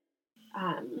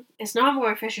 It's not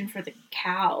more efficient for the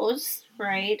cows,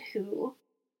 right? Who,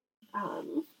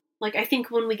 like, I think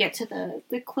when we get to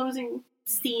the closing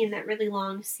scene, that really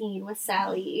long scene with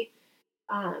Sally,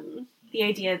 the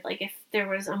idea, like, if there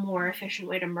was a more efficient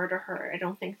way to murder her, I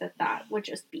don't think that would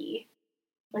just be,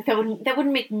 like, that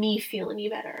wouldn't make me feel any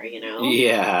better, you know?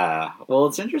 Yeah. Well,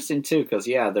 it's interesting, too, because,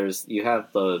 you have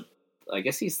I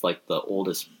guess he's, like, the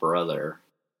oldest brother,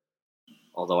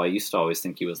 although I used to always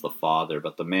think he was the father,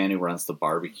 but the man who runs the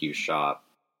barbecue shop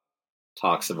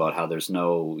talks about how there's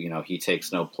no, he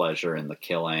takes no pleasure in the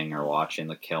killing or watching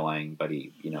the killing, but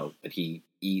he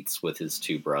eats with his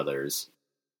two brothers.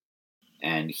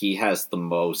 And he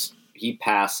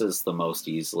passes the most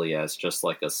easily as just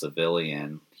like a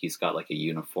civilian. He's got like a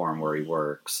uniform where he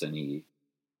works, and he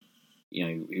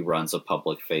runs a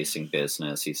public-facing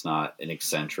business. He's not an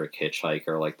eccentric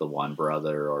hitchhiker like the one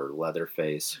brother or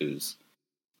Leatherface, who's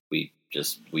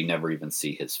we never even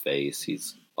see his face.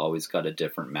 He's always got a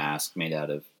different mask made out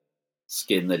of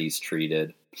skin that he's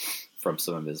treated from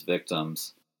some of his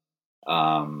victims.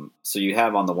 So you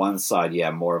have on the one side,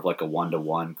 more of like a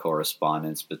one-to-one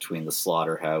correspondence between the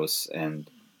slaughterhouse and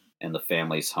the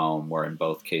family's home, where in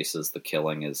both cases the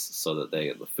killing is so that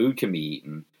the food can be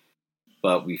eaten.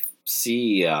 But we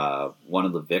see one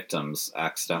of the victims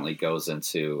accidentally goes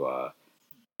into,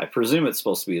 I presume it's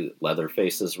supposed to be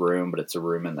Leatherface's room, but it's a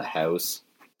room in the house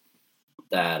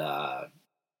that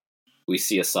we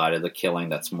see a side of the killing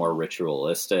that's more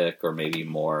ritualistic or maybe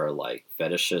more like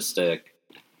fetishistic.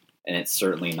 And it's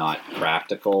certainly not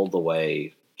practical the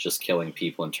way just killing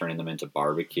people and turning them into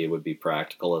barbecue would be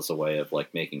practical as a way of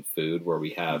like making food, where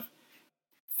we have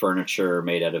furniture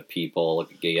made out of people,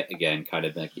 again, kind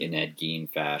of like in Ed Gein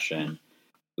fashion.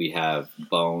 We have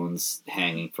bones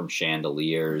hanging from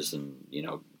chandeliers and,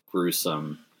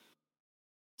 gruesome,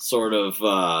 sort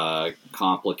of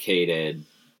complicated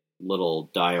little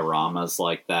dioramas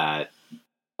like that.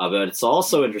 But it's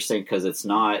also interesting because it's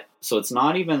not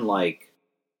even like,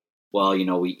 well,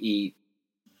 we eat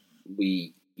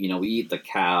the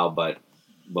cow, but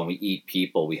when we eat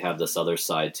people, we have this other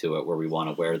side to it where we want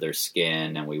to wear their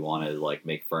skin and we want to like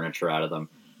make furniture out of them,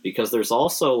 because there's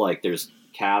also like, there's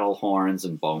cattle horns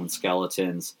and bone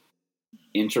skeletons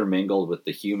intermingled with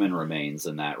the human remains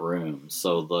in that room.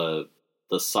 So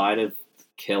the side of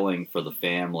killing for the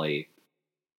family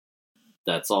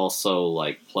that's also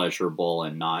like pleasurable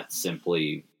and not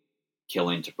simply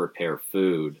killing to prepare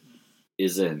food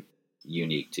isn't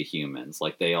unique to humans.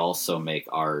 Like, they also make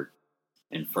art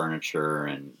and furniture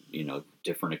and,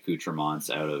 different accoutrements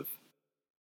out of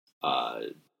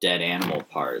dead animal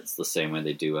parts, the same way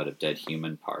they do out of dead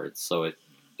human parts. So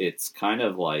it's kind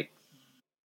of like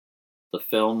the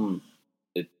film.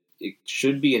 It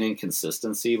should be an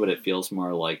inconsistency, but it feels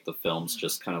more like the film's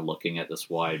just kind of looking at this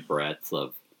wide breadth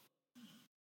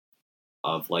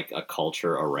of like a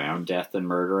culture around death and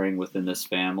murdering within this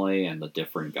family and the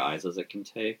different guises it can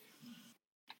take.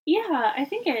 Yeah, I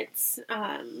think it's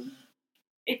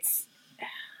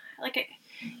like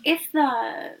if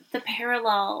the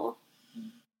parallel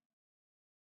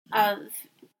of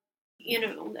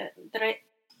that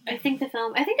I think the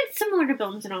film, I think it's similar to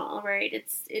Bones and All, right?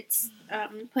 It's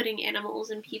putting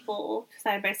animals and people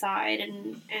side by side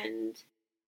and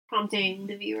prompting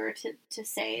the viewer to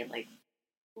say, like,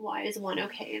 why is one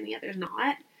okay and the other's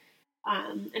not,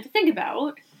 and to think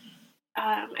about.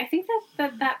 I think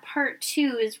that part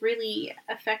too is really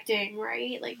affecting,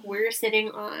 right? Like, we're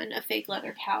sitting on a fake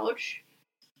leather couch,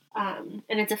 and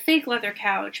it's a fake leather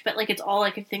couch, but like it's all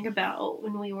I could think about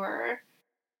when we were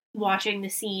watching the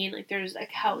scene. Like, there's a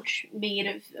couch made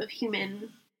of human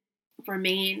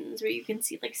remains where you can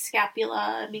see like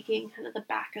scapula making kind of the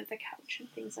back of the couch and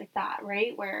things like that,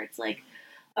 right? Where it's like,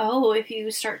 oh, if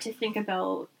you start to think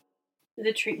about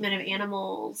the treatment of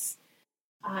animals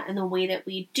and the way that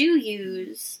we do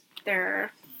use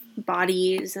their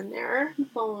bodies and their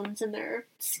bones and their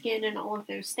skin and all of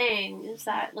those things,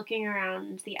 that looking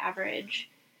around the average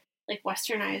like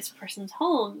westernized person's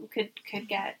home could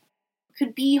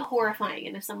be horrifying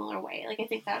in a similar way. Like, I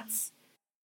think that's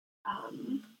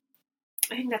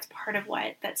part of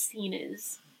what that scene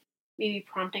is maybe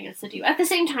prompting us to do, at the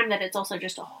same time that it's also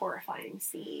just a horrifying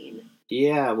scene.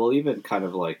 Yeah, well, even kind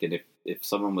of like, and if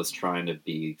someone was trying to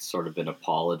be sort of an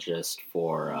apologist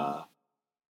for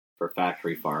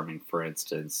factory farming, for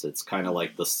instance, it's kind of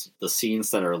like the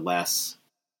scenes that are less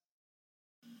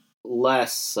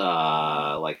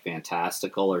like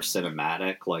fantastical or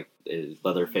cinematic, like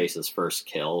Leatherface's first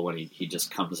kill when he just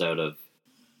comes out of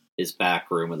his back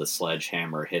room with a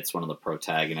sledgehammer, hits one of the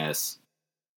protagonists.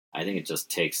 I think it just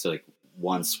takes like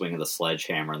one swing of the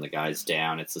sledgehammer and the guy's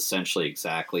down. It's essentially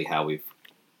exactly how we've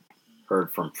heard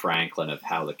from Franklin of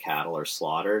how the cattle are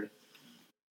slaughtered.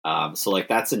 So like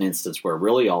that's an instance where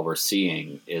really all we're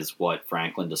seeing is what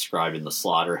Franklin described in the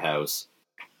slaughterhouse,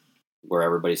 where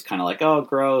everybody's kind of like, oh,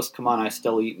 gross, come on, I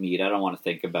still eat meat, I don't want to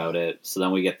think about it. So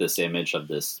then we get this image of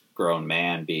this grown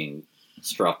man being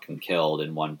struck and killed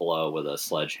in one blow with a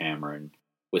sledgehammer, and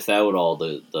without all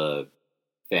the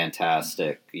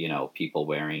fantastic, people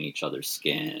wearing each other's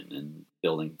skin and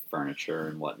building furniture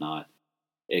and whatnot.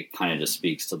 It kind of just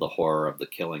speaks to the horror of the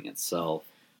killing itself.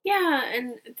 Yeah,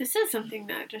 and this is something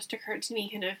that just occurred to me,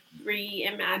 kind of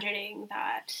reimagining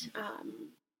that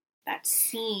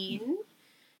scene,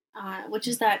 which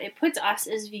is that it puts us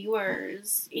as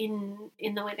viewers in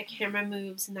the way the camera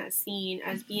moves in that scene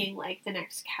as being like the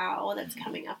next cow that's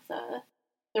coming up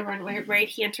the runway, right?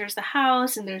 He enters the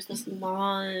house and there's this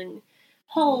long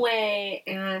hallway,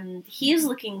 and he's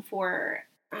looking for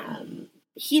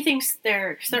he thinks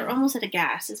they're almost at a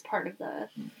gas as part of the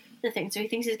thing, so he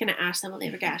thinks he's going to ask them, well, they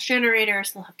have a gas generator,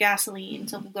 so they'll have gasoline,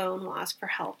 so we'll go and we'll ask for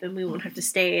help and we won't have to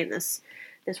stay in this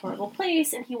horrible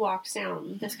place. And he walks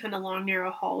down this kind of long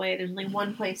narrow hallway. There's only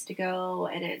one place to go,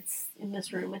 and it's in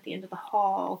this room at the end of the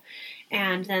hall,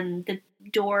 and then the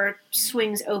door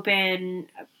swings open.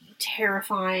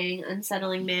 Terrifying,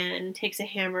 unsettling man takes a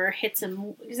hammer, hits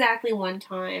him exactly one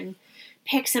time,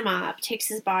 picks him up, takes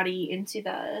his body into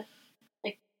the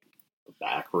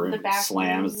back room,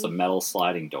 slams. It's a metal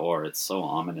sliding door. It's so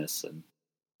ominous, and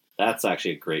that's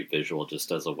actually a great visual,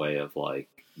 just as a way of like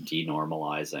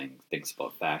denormalizing things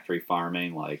about factory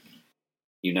farming. Like,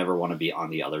 you never want to be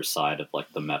on the other side of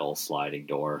like the metal sliding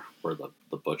door where the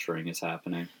butchering is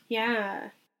happening. Yeah,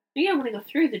 you don't want to go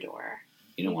through the door.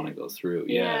 You don't want to go through.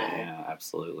 Yeah,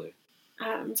 absolutely.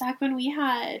 Zach, when we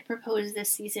had proposed this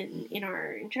season in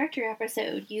our introductory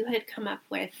episode, you had come up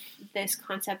with this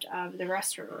concept of the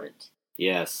restaurant.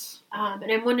 Yes.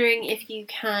 And I'm wondering if you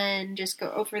can just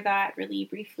go over that really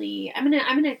briefly. I'm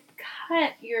gonna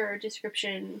cut your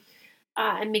description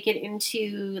and make it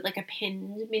into like a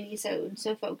pinned mini-sode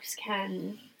so folks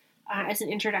can, as an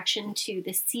introduction to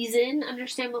this season,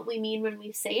 understand what we mean when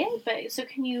we say it. But so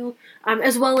can you,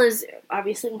 as well as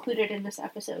obviously included in this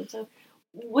episode, so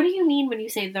what do you mean when you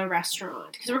say the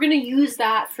restaurant? Because we're going to use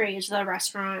that phrase, the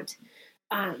restaurant,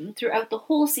 throughout the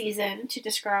whole season to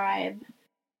describe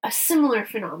a similar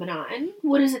phenomenon.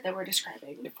 What is it that we're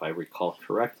describing? If I recall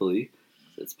correctly,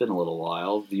 it's been a little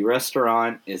while. The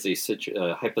restaurant is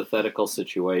a hypothetical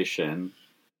situation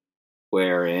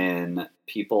wherein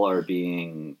people are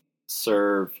being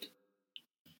served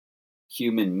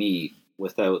human meat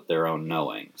without their own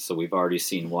knowing. So we've already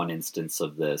seen one instance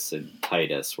of this in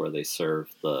Titus, where they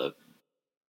serve the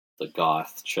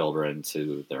Goth children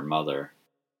to their mother.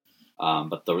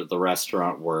 But the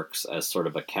restaurant works as sort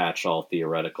of a catch-all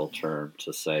theoretical term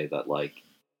to say that, like,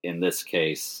 in this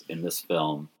case, in this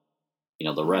film,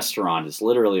 the restaurant is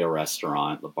literally a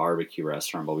restaurant, the barbecue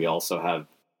restaurant, but we also have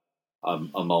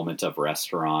a moment of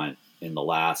restaurant in the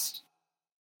last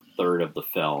third of the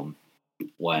film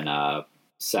when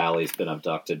Sally's been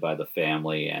abducted by the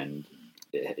family and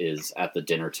is at the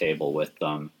dinner table with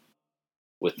them,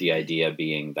 with the idea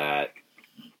being that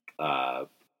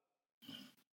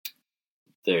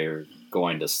they're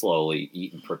going to slowly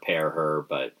eat and prepare her,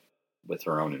 but with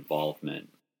her own involvement.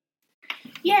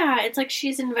 Yeah, it's like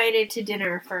she's invited to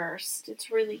dinner first.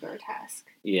 It's really grotesque.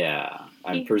 Yeah,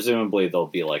 and presumably there'll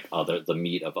be like the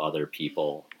meat of other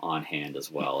people on hand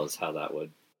as well, as how that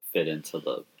would fit into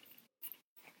the.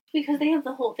 Because they have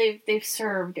the whole they've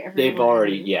served everyone. They've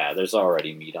already there's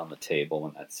already meat on the table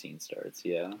when that scene starts.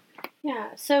 Yeah.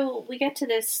 Yeah, so we get to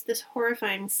this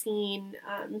horrifying scene.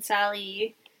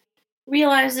 Sally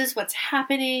realizes what's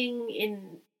happening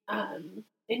in.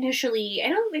 Initially,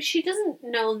 she doesn't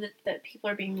know that people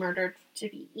are being murdered to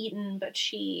be eaten, but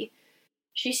she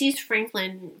sees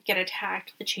Franklin get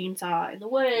attacked with a chainsaw in the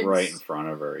woods. Right in front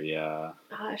of her, yeah.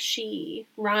 She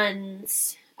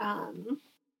runs, and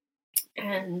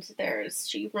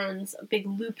she runs a big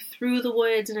loop through the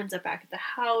woods and ends up back at the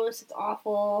house. It's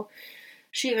awful.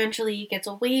 She eventually gets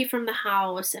away from the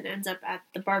house and ends up at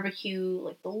the barbecue,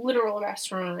 like the literal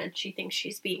restaurant. She thinks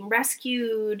she's being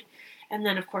rescued. And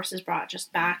then, of course, is brought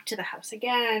just back to the house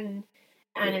again.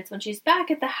 And it's when she's back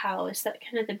at the house that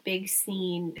kind of the big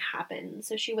scene happens.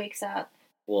 So she wakes up.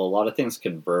 Well, a lot of things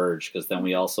converge, because then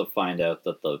we also find out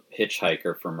that the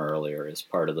hitchhiker from earlier is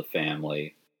part of the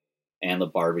family. And the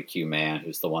barbecue man,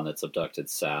 who's the one that's abducted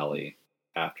Sally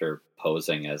after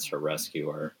posing as her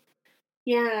rescuer.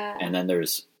 Yeah. And then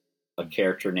there's a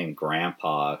character named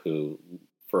Grandpa, who,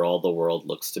 for all the world,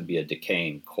 looks to be a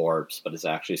decaying corpse, but is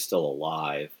actually still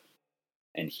alive.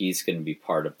 And he's going to be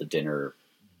part of the dinner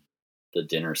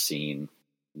scene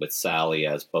with Sally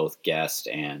as both guest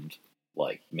and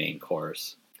like main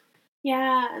course.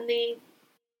 Yeah, and they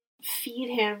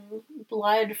feed him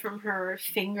blood from her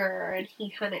finger, and he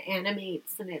kind of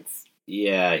animates, and it's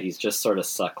he's just sort of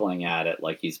suckling at it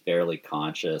like he's barely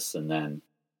conscious, and then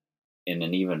in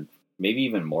an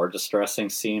even more distressing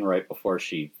scene right before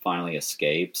she finally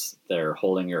escapes, they're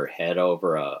holding her head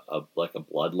over a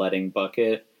bloodletting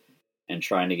bucket. And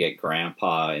trying to get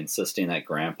Grandpa, insisting that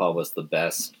Grandpa was the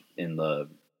best in the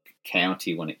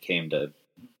county when it came to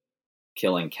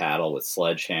killing cattle with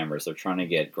sledgehammers. They're trying to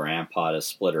get Grandpa to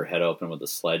split her head open with a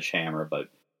sledgehammer, but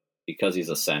because he's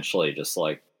essentially just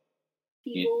like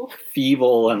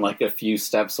feeble and like a few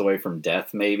steps away from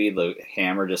death, maybe, the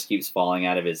hammer just keeps falling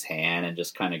out of his hand and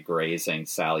just kind of grazing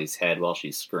Sally's head while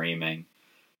she's screaming.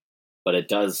 But it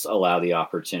does allow the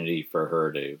opportunity for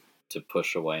her to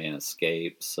push away and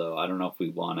escape. So I don't know if we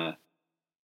want to,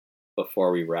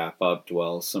 before we wrap up,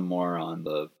 dwell some more on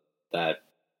that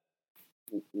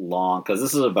long, because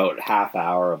this is about half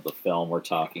hour of the film we're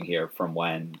talking here, from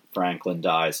when Franklin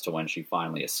dies to when she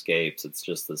finally escapes. It's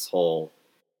just this whole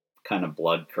kind of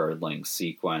blood-curdling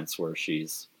sequence where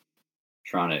she's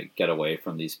trying to get away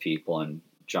from these people and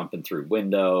jumping through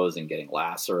windows and getting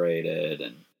lacerated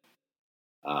and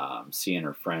seeing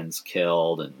her friends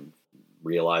killed and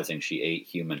realizing she ate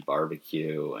human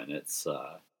barbecue, and it's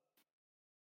a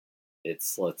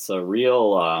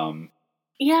real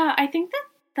I think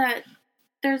that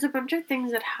there's a bunch of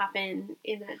things that happen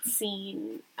in that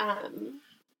scene.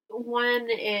 One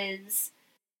is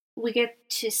we get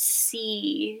to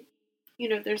see,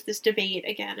 there's this debate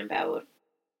again about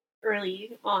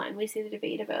early on. We see the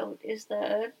debate about, is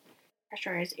the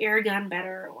pressurized air gun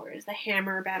better or is the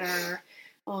hammer better?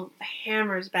 Well, the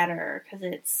hammer's better because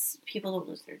it's people don't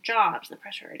lose their jobs. The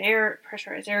pressurized air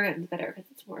gun's better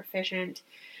because it's more efficient.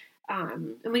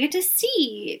 And we get to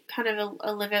see kind of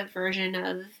a live-out version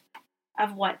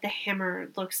of what the hammer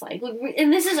looks like.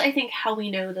 And this is, I think, how we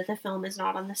know that the film is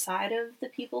not on the side of the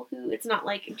people who. It's not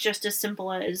like just as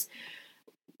simple as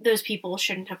those people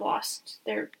shouldn't have lost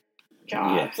their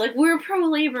jobs. Yeah. Like, we're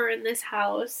pro-labor in this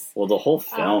house. Well, the whole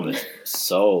film is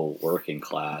so working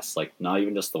class. Like, not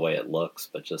even just the way it looks,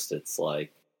 but just it's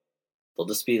like, there'll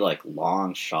just be like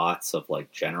long shots of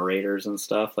like generators and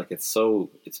stuff. Like, it's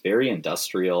very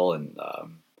industrial and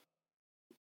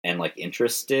like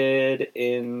interested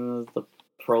in the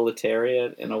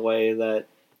proletariat in a way that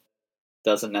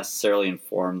doesn't necessarily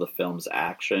inform the film's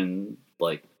action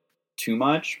like too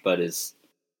much, but is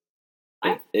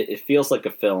it feels like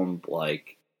a film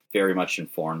like very much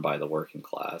informed by the working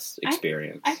class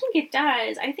experience. I think it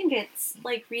does. I think it's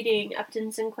like reading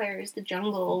Upton Sinclair's The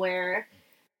Jungle, where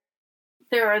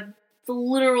there are the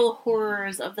literal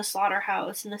horrors of the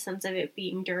slaughterhouse in the sense of it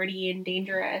being dirty and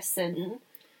dangerous and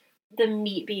the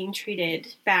meat being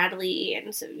treated badly,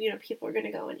 and so, you know, people are going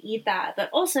to go and eat that, but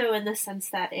also in the sense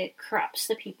that it corrupts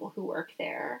the people who work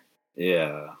there.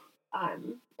 Yeah.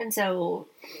 And so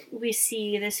we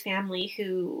see this family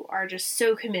who are just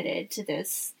so committed to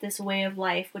this way of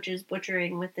life, which is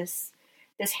butchering with this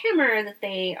hammer, that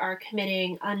they are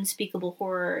committing unspeakable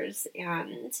horrors.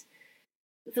 And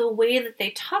the way that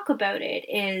they talk about it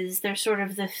is they're sort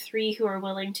of the three who are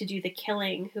willing to do the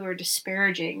killing, who are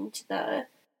disparaging to the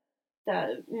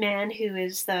man who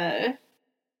is the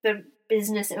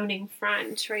business owning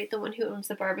front, right? The one who owns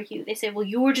the barbecue. They say, well,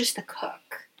 you're just the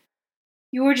cook.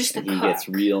 You're just the cook. He gets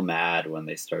real mad when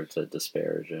they start to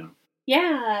disparage him.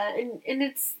 Yeah, and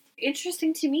it's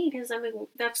interesting to me because, I mean,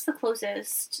 that's the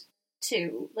closest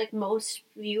to, like, most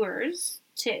viewers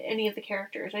to any of the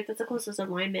characters, right? That's the closest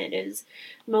alignment, is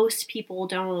most people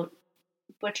don't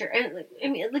butcher. And, like, I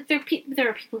mean, like, there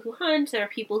are people who hunt, there are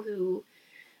people who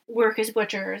work as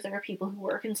butchers, there are people who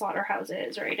work in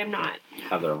slaughterhouses, right? I'm not...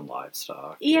 Have their own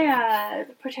livestock. Yeah,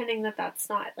 pretending that that's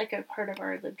not, like, a part of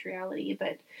our lived reality,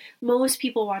 but most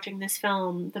people watching this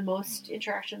film, the most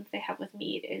interaction that they have with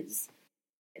meat is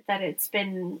that it's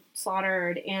been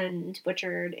slaughtered and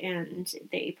butchered, and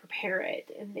they prepare it,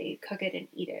 and they cook it and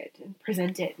eat it, and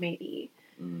present it, maybe.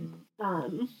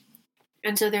 And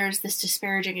so there's this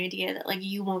disparaging idea that, like,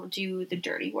 you won't do the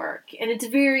dirty work. And it's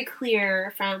very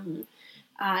clear from...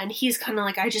 and he's kind of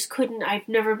like, I've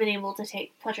never been able to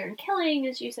take pleasure in killing,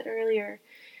 as you said earlier,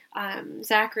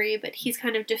 Zachary, but he's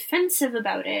kind of defensive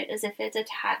about it, as if it's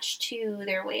attached to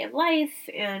their way of life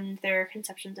and their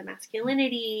conceptions of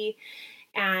masculinity,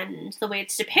 and the way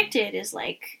it's depicted is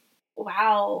like,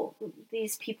 wow,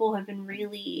 these people have been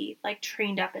really, like,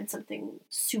 trained up in something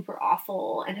super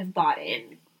awful and have bought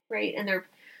in, right? And they're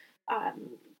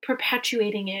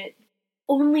perpetuating it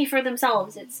only for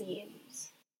themselves, it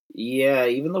seems. Yeah,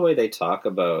 even the way they talk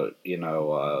about, you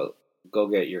know, go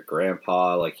get your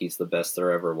grandpa, like he's the best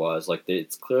there ever was. Like,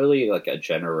 it's clearly like a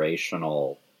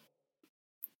generational,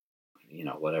 you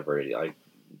know, whatever.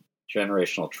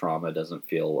 Generational trauma doesn't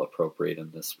feel appropriate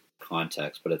in this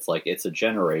context, but it's like it's a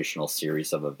generational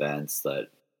series of events that,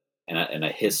 and a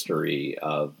history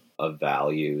of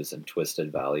values and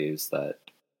twisted values that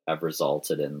have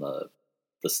resulted in the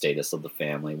status of the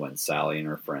family when Sally and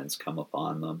her friends come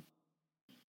upon them.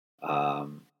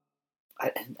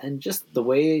 And just the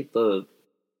way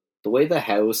the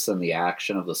house and the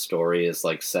action of the story is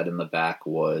like set in the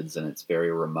backwoods, and it's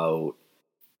very remote,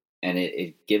 and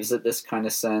it gives it this kind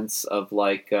of sense of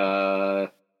like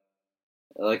a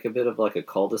bit of like a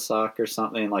cul-de-sac or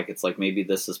something. Like, it's like maybe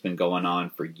this has been going on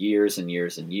for years and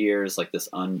years and years, like this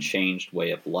unchanged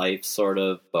way of life, sort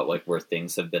of, but like where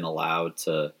things have been allowed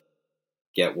to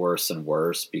get worse and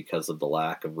worse because of the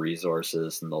lack of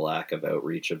resources and the lack of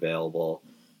outreach available.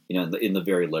 You know, in the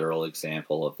very literal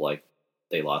example of, like,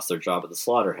 they lost their job at the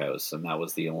slaughterhouse, and that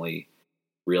was the only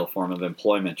real form of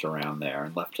employment around there,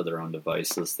 and left to their own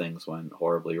devices, things went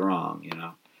horribly wrong, you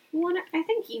know? Well, I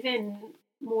think even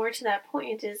more to that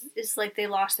point is like they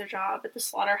lost their job at the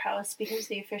slaughterhouse because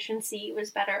the efficiency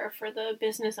was better for the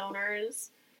business owners,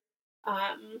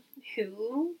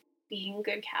 who, being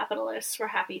good capitalists, were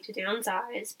happy to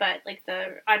downsize. But like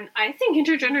I think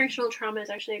intergenerational trauma is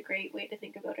actually a great way to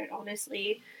think about it,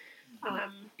 honestly,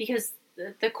 because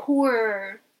the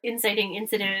core inciting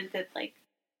incident that, like,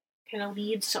 kind of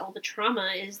leads to all the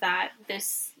trauma is that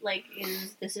this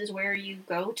is where you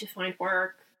go to find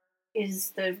work,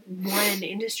 is the one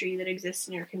industry that exists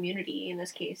in your community. In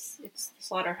this case, it's the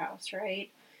slaughterhouse, right?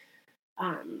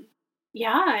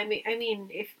 Yeah, I mean,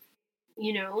 if,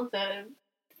 you know, the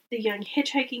young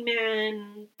hitchhiking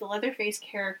man, the Leatherface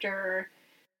character,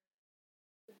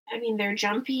 I mean, they're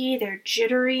jumpy, they're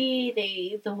jittery,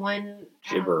 the one...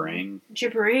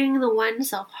 Gibbering, the one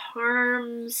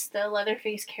self-harms, the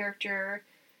Leatherface character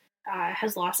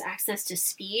has lost access to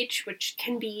speech, which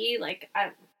can be, like,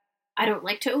 I don't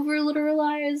like to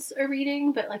over-literalize a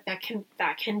reading, but, like, that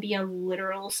can be a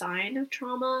literal sign of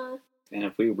trauma. And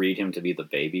if we read him to be the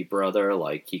baby brother,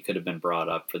 like, he could have been brought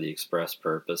up for the express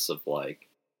purpose of, like,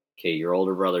 okay, your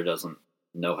older brother doesn't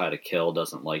know how to kill,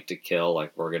 doesn't like to kill,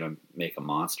 like, we're gonna make a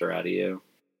monster out of you.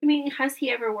 I mean, has he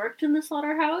ever worked in the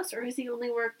slaughterhouse, or has he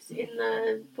only worked in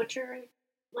the butcher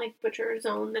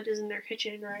zone that is in their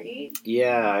kitchen, right?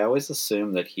 Yeah, I always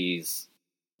assume that he's...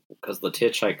 Because the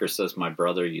hitchhiker says my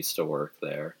brother used to work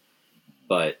there.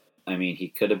 But I mean, he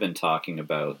could have been talking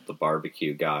about the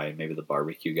barbecue guy. Maybe the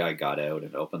barbecue guy got out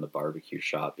and opened the barbecue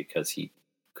shop because he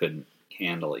couldn't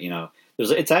handle it.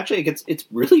 It's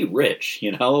really rich.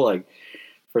 Like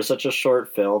for such a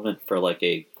short film and for like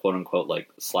a quote unquote like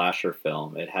slasher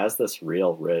film, it has this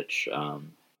real rich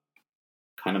kind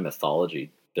of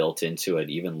mythology built into it,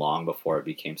 even long before it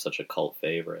became such a cult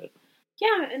favorite.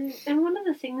 Yeah, and one of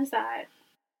the things that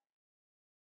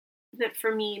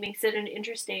for me makes it an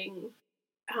interesting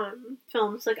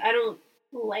film is like I don't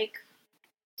like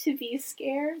to be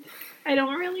scared. I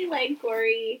don't really like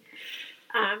gory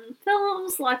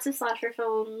films. Lots of slasher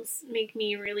films make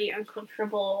me really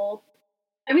uncomfortable.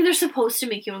 I mean, they're supposed to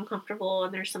make you uncomfortable,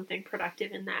 and there's something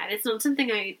productive in that. It's not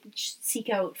something I seek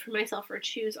out for myself or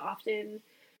choose often.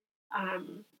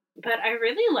 But I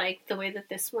really like the way that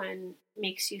this one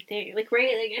makes you think, like,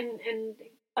 right, like, and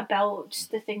about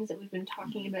the things that we've been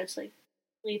talking about, it's like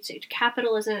late stage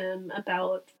capitalism,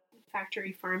 about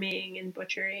factory farming and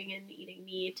butchering and eating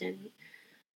meat and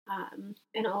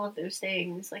all of those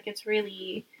things. Like, it's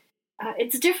really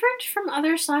it's different from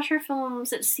other slasher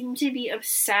films that seem to be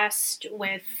obsessed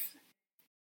with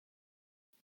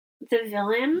the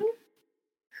villain,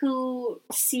 who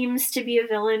seems to be a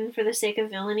villain for the sake of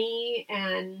villainy,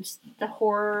 and the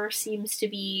horror seems to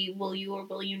be will you or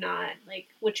will you not, like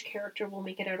which character will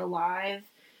make it out alive,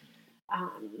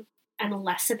 and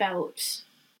less about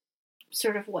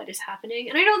sort of what is happening.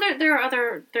 And I know that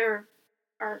there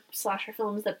are slasher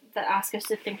films that ask us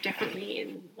to think differently,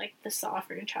 and like the Saw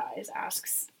franchise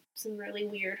asks some really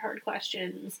weird, hard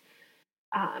questions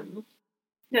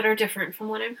that are different from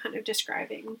what I'm kind of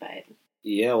describing. But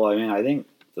yeah, well, I mean, I think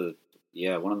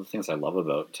one of the things I love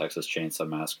about Texas Chainsaw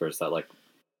Massacre is that like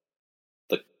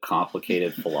the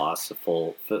complicated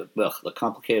the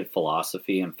complicated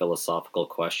philosophy and philosophical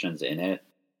questions in it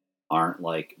aren't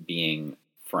like being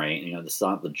framed. This is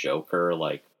not the Joker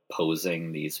like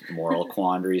posing these moral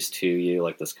quandaries to you,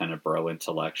 like this kind of bro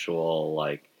intellectual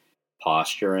like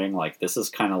posturing. Like this is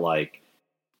kind of like,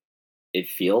 it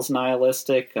feels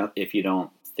nihilistic if you don't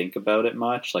think about it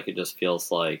much. Like it just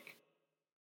feels like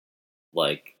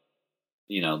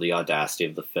the audacity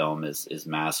of the film is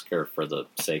massacre for the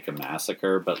sake of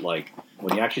massacre. But like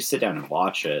when you actually sit down and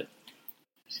watch it,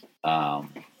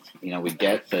 we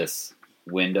get this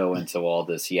window into all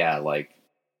this, like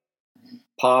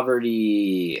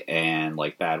poverty and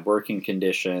like bad working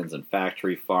conditions and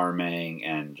factory farming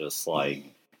and just like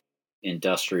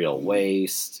industrial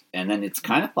waste. And then it's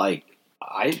kind of like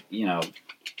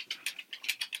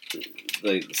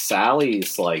the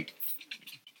Sally's like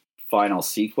final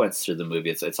sequence through the movie.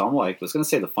 It's almost like, I was going to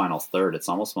say the final third. It's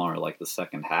almost more like the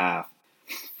second half.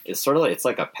 It's sort of like, it's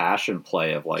like a passion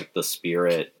play of like the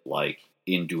spirit, like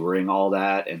enduring all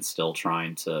that and still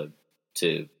trying to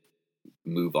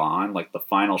move on. Like the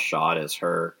final shot is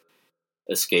her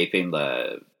escaping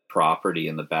the property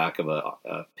in the back of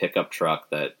a pickup truck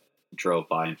that drove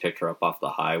by and picked her up off the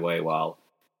highway, while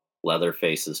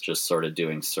Leatherface is just sort of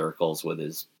doing circles with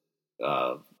his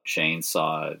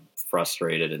chainsaw,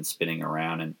 frustrated and spinning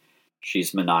around, and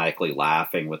she's maniacally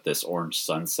laughing with this orange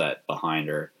sunset behind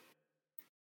her.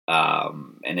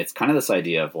 And it's kind of this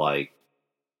idea of like,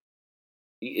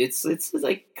 it's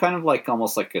like kind of like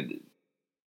almost like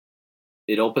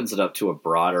it opens it up to a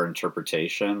broader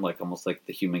interpretation, like almost like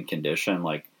the human condition.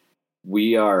 Like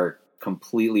we are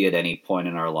completely at any point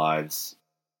in our lives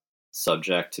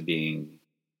subject to being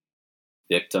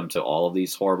victim to all of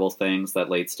these horrible things that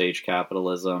late stage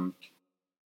capitalism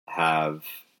have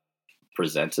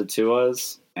presented to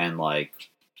us. And like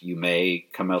you may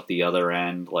come out the other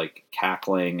end like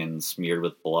cackling and smeared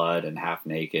with blood and half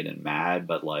naked and mad,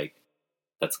 but like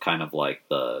that's kind of like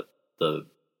the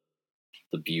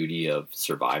beauty of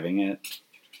surviving it.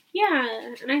 yeah,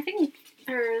 and I think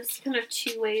there's kind of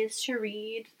two ways to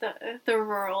read the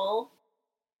rural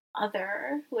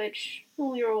other, which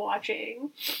when we were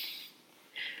watching,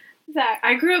 that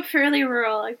I grew up fairly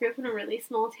rural. I grew up in a really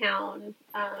small town,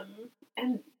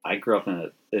 and I grew up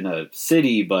in a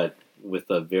city, but with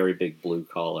a very big blue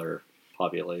collar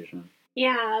population.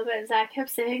 yeah, but Zach kept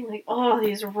saying like, "Oh,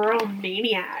 these rural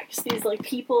maniacs, these like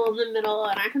people in the middle,"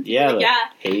 and I can be like, "Yeah,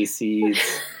 hayseeds."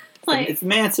 like it's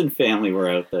Manson family were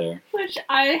out there. Which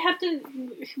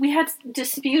we had to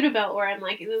dispute about, where I'm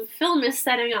like, the film is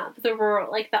setting up the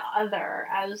rural, like the other,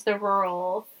 as the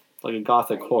rural. Like a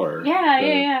gothic horror.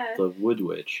 Yeah. The Wood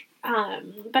Witch.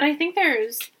 But I think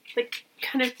there's like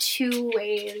kind of two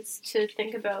ways to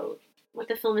think about what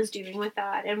the film is doing with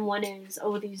that. And one is,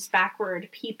 these backward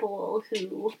people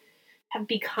who have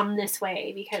become this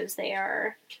way because they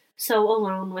are so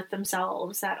alone with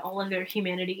themselves that all of their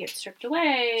humanity gets stripped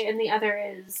away, and the other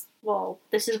is, well,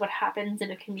 this is what happens in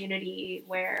a community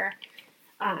where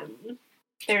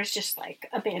there's just like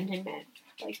abandonment,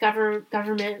 like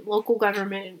government, local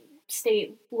government,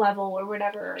 state level or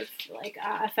whatever, like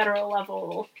a federal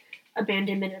level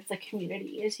abandonment of the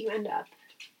community, as you end up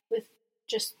with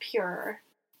just pure,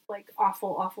 like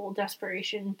awful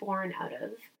desperation born out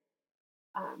of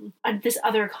this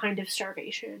other kind of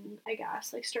starvation, I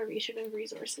guess, like starvation of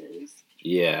resources.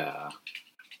 Yeah.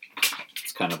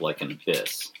 It's kind of like an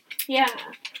abyss. Yeah.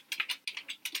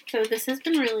 So this has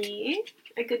been really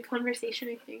a good conversation,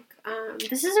 I think.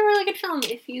 This is a really good film.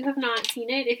 If you have not seen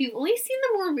it, if you've only seen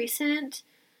the more recent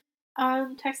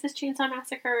Texas Chainsaw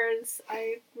Massacres,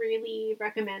 I really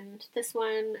recommend this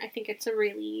one. I think it's a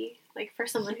really, like, for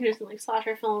someone who doesn't like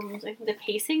slasher films, I think the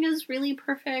pacing is really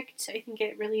perfect. I think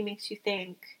it really makes you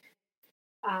think.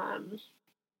 And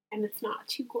it's not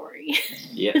too gory.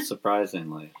 Yeah,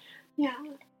 surprisingly. Yeah.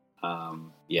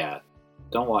 Yeah.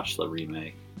 Don't watch the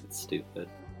remake. It's stupid.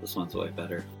 This one's way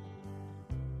better.